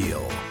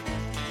Steel.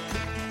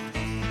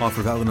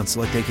 Offer valid on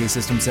select AK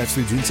system sets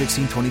through June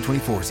 16,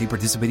 2024. See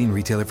participating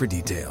retailer for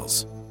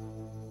details.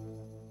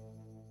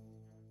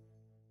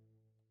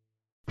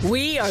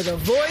 We are the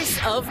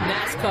voice of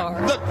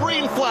NASCAR. The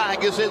green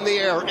flag is in the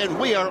air, and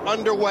we are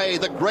underway.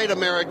 The Great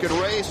American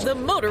Race. The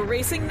Motor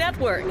Racing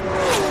Network.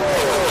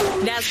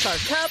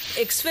 NASCAR Cup,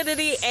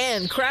 Xfinity,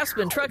 and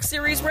Craftsman Truck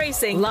Series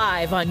Racing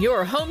live on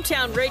your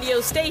hometown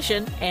radio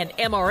station and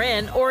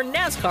MRN or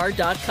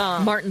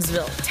NASCAR.com.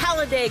 Martinsville,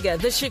 Talladega,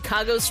 the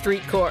Chicago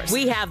Street Course.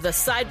 We have the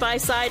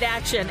side-by-side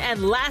action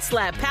and last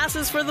lap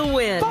passes for the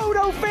win.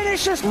 Photo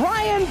finishes.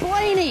 Ryan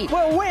Blaney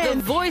will win.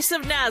 The voice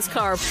of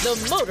NASCAR,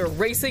 the Motor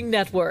Racing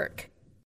Network.